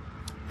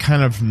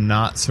kind of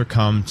not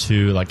succumb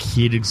to like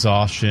heat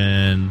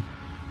exhaustion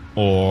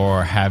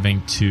or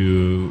having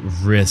to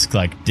risk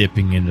like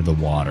dipping into the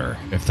water,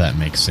 if that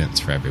makes sense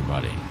for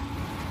everybody.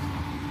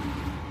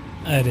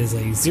 That is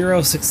a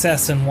 0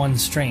 success and 1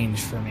 strange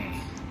for me.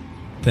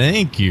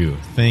 Thank you,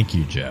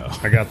 Joe.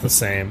 I got the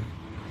same.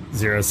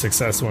 0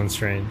 success, 1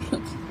 strange.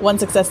 1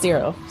 success,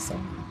 0.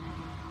 So.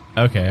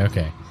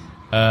 Okay.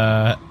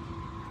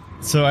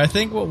 So I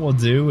think what we'll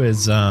do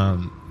is,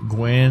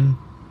 Gwen,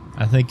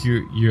 I think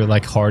you're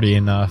like hardy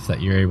enough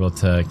that you're able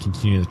to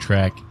continue the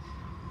trek.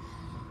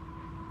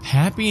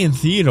 Pappy and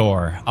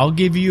Theodore, I'll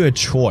give you a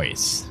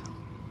choice.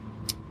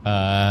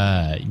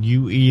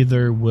 You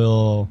either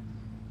will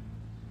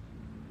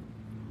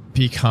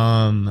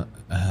become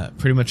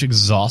pretty much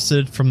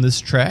exhausted from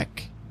this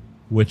trek,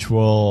 which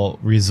will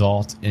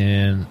result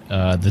in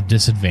the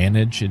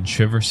disadvantage in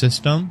Shiver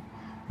system,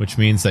 which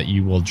means that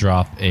you will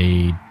drop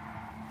a...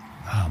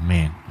 Oh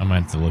man, I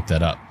might have to look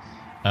that up.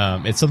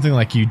 It's something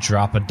like you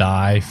drop a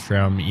die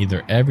from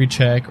either every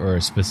check or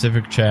a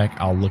specific check.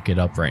 I'll look it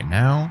up right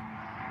now.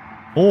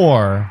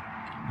 Or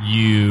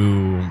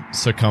you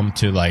succumb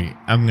to like,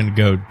 I'm going to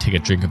go take a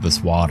drink of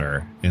this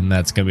water, and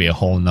that's going to be a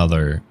whole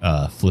nother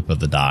flip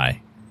of the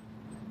die.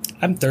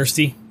 I'm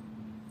thirsty.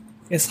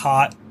 It's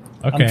hot.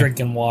 Okay. I'm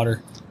drinking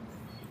water.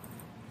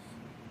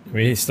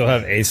 We still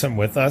have Asim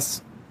with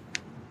us?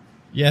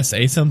 Yes,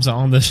 Asim's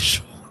on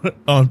the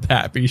on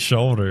Pappy's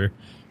shoulder.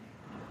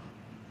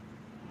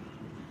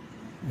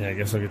 Yeah, I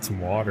guess I'll get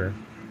some water.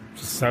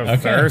 Just so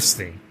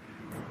thirsty.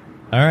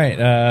 All right.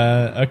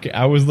 Okay,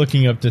 I was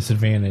looking up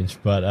disadvantage,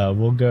 but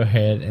we'll go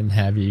ahead and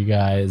have you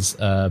guys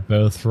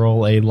both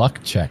roll a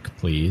luck check,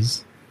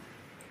 please.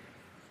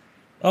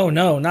 Oh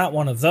no, not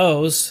one of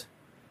those.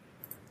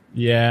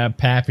 Yeah,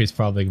 Pappy's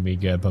probably going to be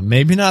good, but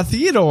maybe not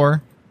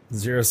Theodore.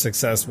 0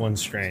 success, 1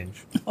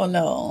 strange. Oh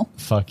no.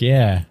 Fuck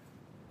yeah.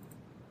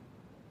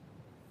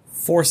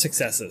 4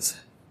 successes.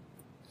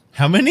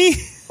 How many?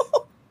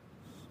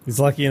 He's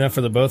lucky enough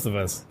for the both of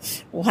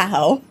us.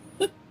 Wow.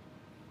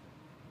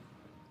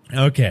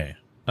 Okay.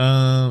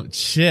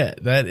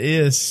 Shit, that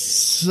is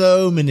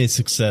so many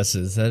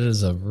successes. That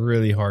is a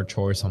really hard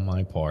choice on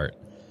my part.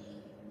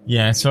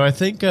 Yeah, so I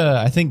think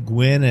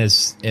Gwen,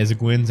 as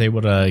Gwen's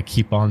able to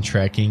keep on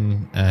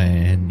trekking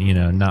and, you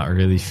know, not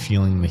really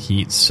feeling the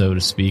heat, so to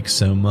speak,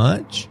 so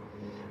much,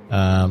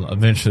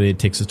 eventually it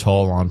takes a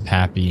toll on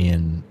Pappy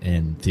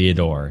and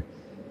Theodore.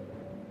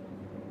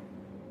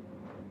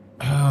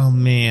 Oh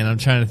man, I'm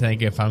trying to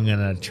think if I'm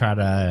gonna try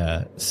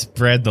to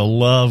spread the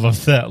love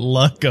of that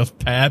luck of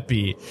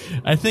Pappy.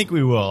 I think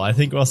we will. I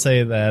think we'll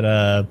say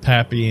that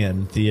Pappy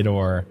and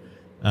Theodore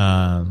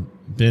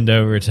bend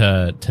over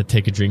to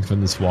take a drink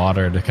from this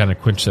water to kind of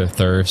quench their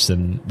thirst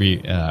and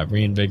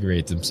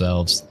reinvigorate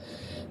themselves.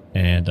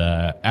 And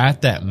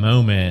at that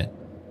moment,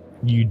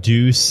 you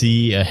do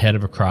see a head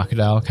of a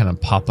crocodile kind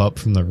of pop up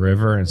from the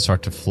river and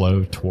start to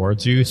flow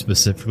towards you,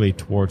 specifically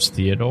towards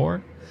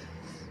Theodore.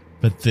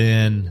 But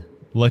then,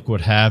 luck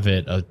would have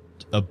it,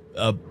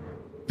 a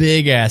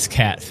big ass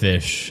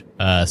catfish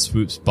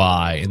swoops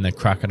by, and the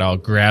crocodile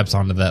grabs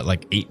onto that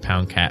like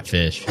 8-pound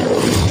catfish,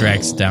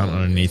 drags it down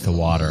underneath the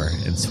water,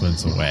 and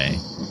swims away.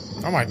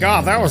 Oh my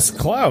god, that was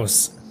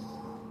close.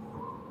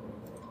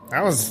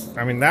 That was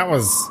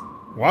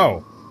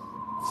whoa.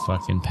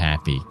 Fucking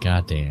Pappy,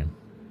 goddamn.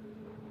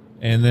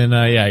 And then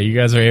yeah, you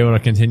guys are able to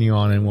continue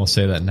on, and we'll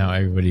say that now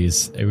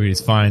everybody's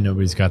fine.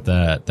 Nobody's got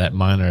that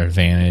minor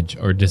advantage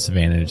or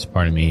disadvantage,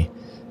 pardon me,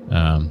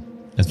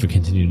 as we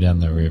continue down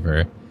the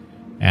river.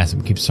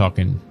 Asim keeps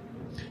talking.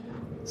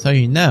 So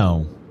you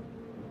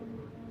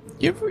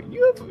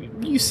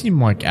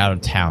seem like out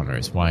of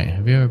towners. Why?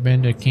 Have you ever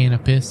been to Can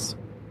of Piss?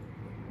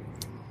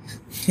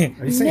 Are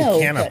you saying No,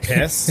 can of but-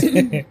 piss?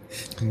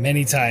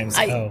 Many times.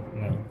 I- No.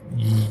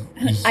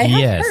 I have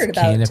Yes, heard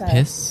Can about, of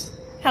Piss.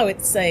 how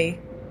it's a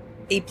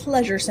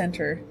pleasure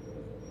center.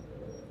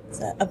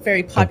 It's a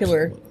very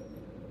popular.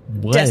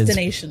 What is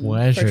destination for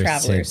pleasure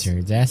travelers.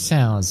 center? That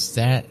sounds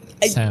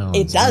It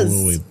really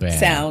does bad.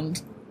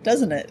 sound,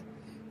 doesn't it?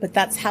 But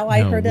that's how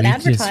I No, heard it we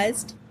just-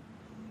 advertised.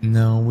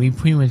 No, we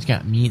pretty much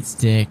got meat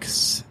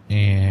sticks,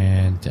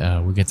 and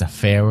we got the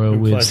Pharaoh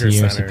lives Pleasure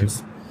here. So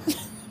centers.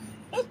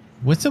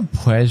 what's a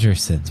pleasure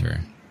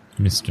center,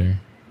 Mister?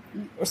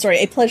 Or, sorry,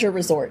 a pleasure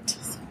resort.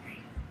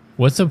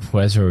 What's a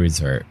pleasure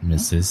resort,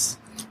 Mrs.?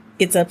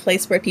 It's a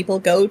place where people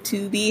go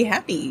to be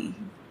happy.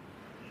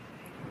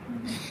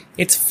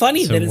 It's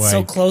funny So, that it's so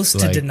like- close to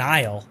like-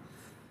 denial.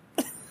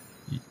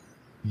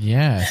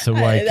 Yeah, so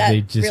like that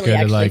they just really go to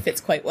actually like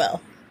fits quite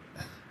well.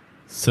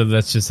 so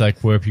that's just like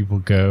where people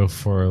go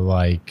for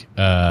like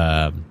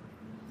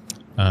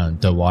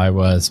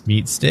Delila's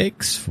meat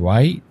sticks,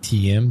 right?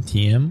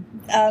 TM.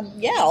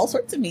 Yeah, all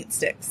sorts of meat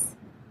sticks.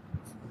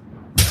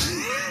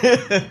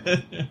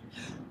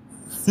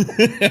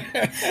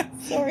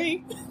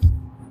 Sorry.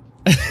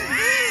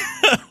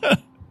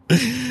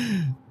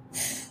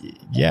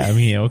 Yeah, I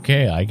mean,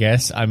 okay, I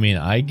guess. I mean,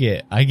 I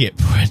get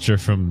pleasure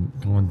from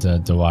going to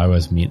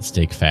Delila's meat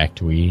stick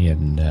factory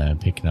and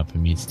picking up a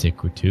meat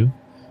stick or two.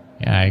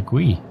 Yeah, I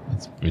agree.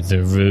 It's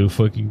really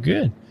fucking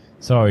good.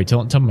 Sorry,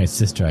 don't tell my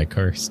sister I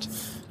cursed.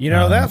 You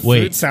know, that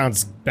wait. food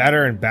sounds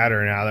better and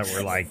better now that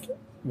we're like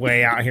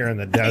way out here in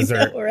the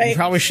desert. know, right? We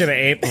probably should have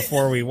ate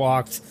before we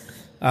walked.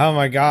 Oh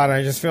my god,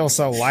 I just feel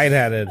so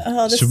lightheaded.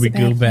 Oh, this Should is we a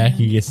go bad back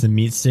plan. and get some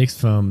meat sticks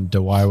from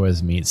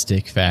Delila's meat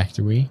stick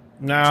factory?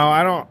 No,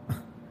 I don't.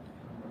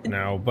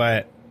 No,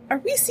 but Are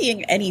we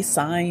seeing any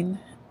sign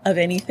of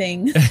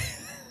anything?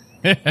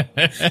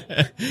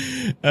 Okay,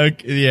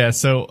 yeah,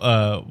 so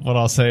what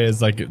I'll say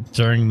is like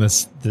during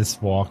this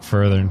walk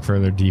further and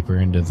further deeper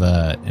into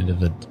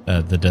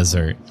the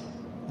desert,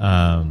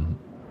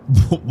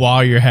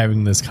 while you're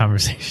having this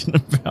conversation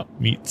about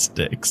meat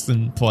sticks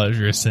and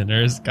pleasure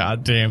centers,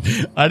 goddamn,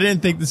 I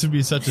didn't think this would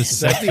be such a that the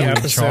sexually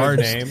episode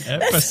charged name?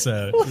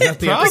 episode. is that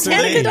the episode Probably.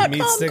 name? Meat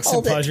Britannica.com sticks and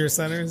called it. pleasure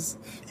centers?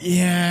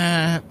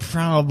 Yeah,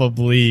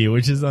 probably,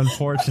 which is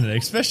unfortunate,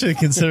 especially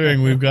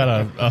considering we've got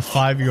a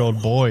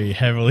 5-year-old boy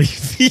heavily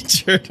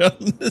featured on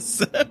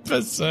this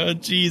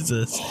episode.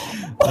 Jesus.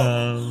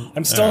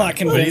 I'm still not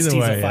convinced But he's either a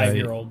way,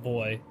 5-year-old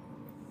boy.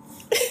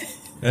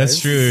 That's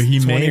true. He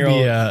may be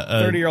 20-year-old,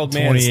 a 30-year-old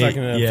man 28 stuck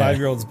in a yeah.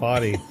 5-year-old's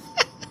body.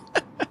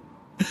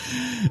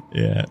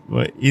 Yeah,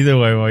 but either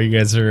way, while you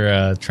guys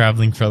are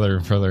traveling further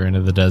and further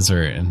into the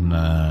desert and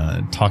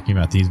talking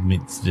about these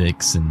meat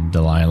sticks and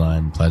Delilah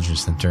and pleasure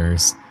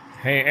centers.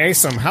 Hey,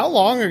 Asim, how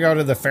long ago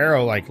did the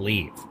Pharaoh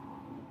leave?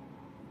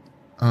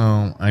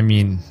 Oh, I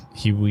mean,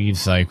 he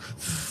leaves like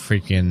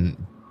freaking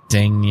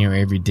dang near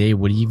every day.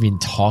 What are you even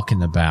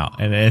talking about?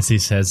 And as he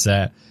says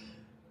that,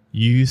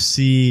 you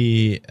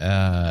see,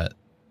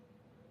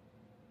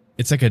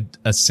 it's like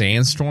a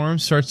sandstorm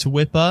starts to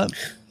whip up.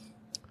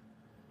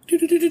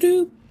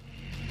 Do-do-do-do-do.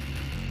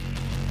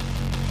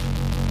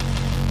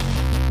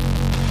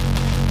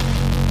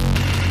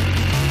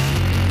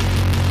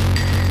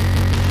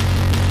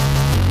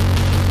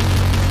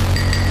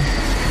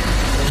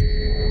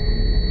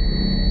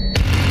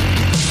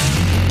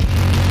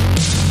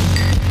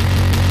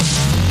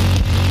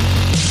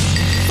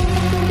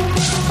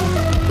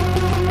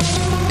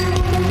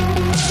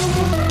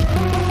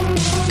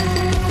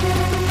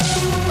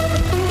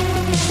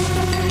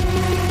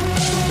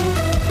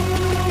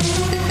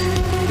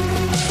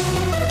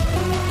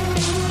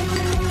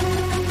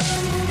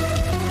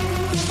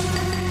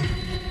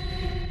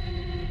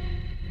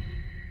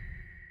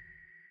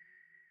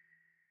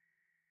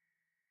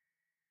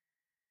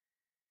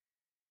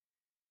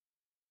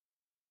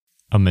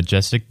 A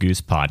Majestic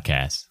Goose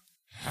podcast.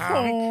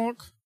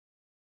 Honk.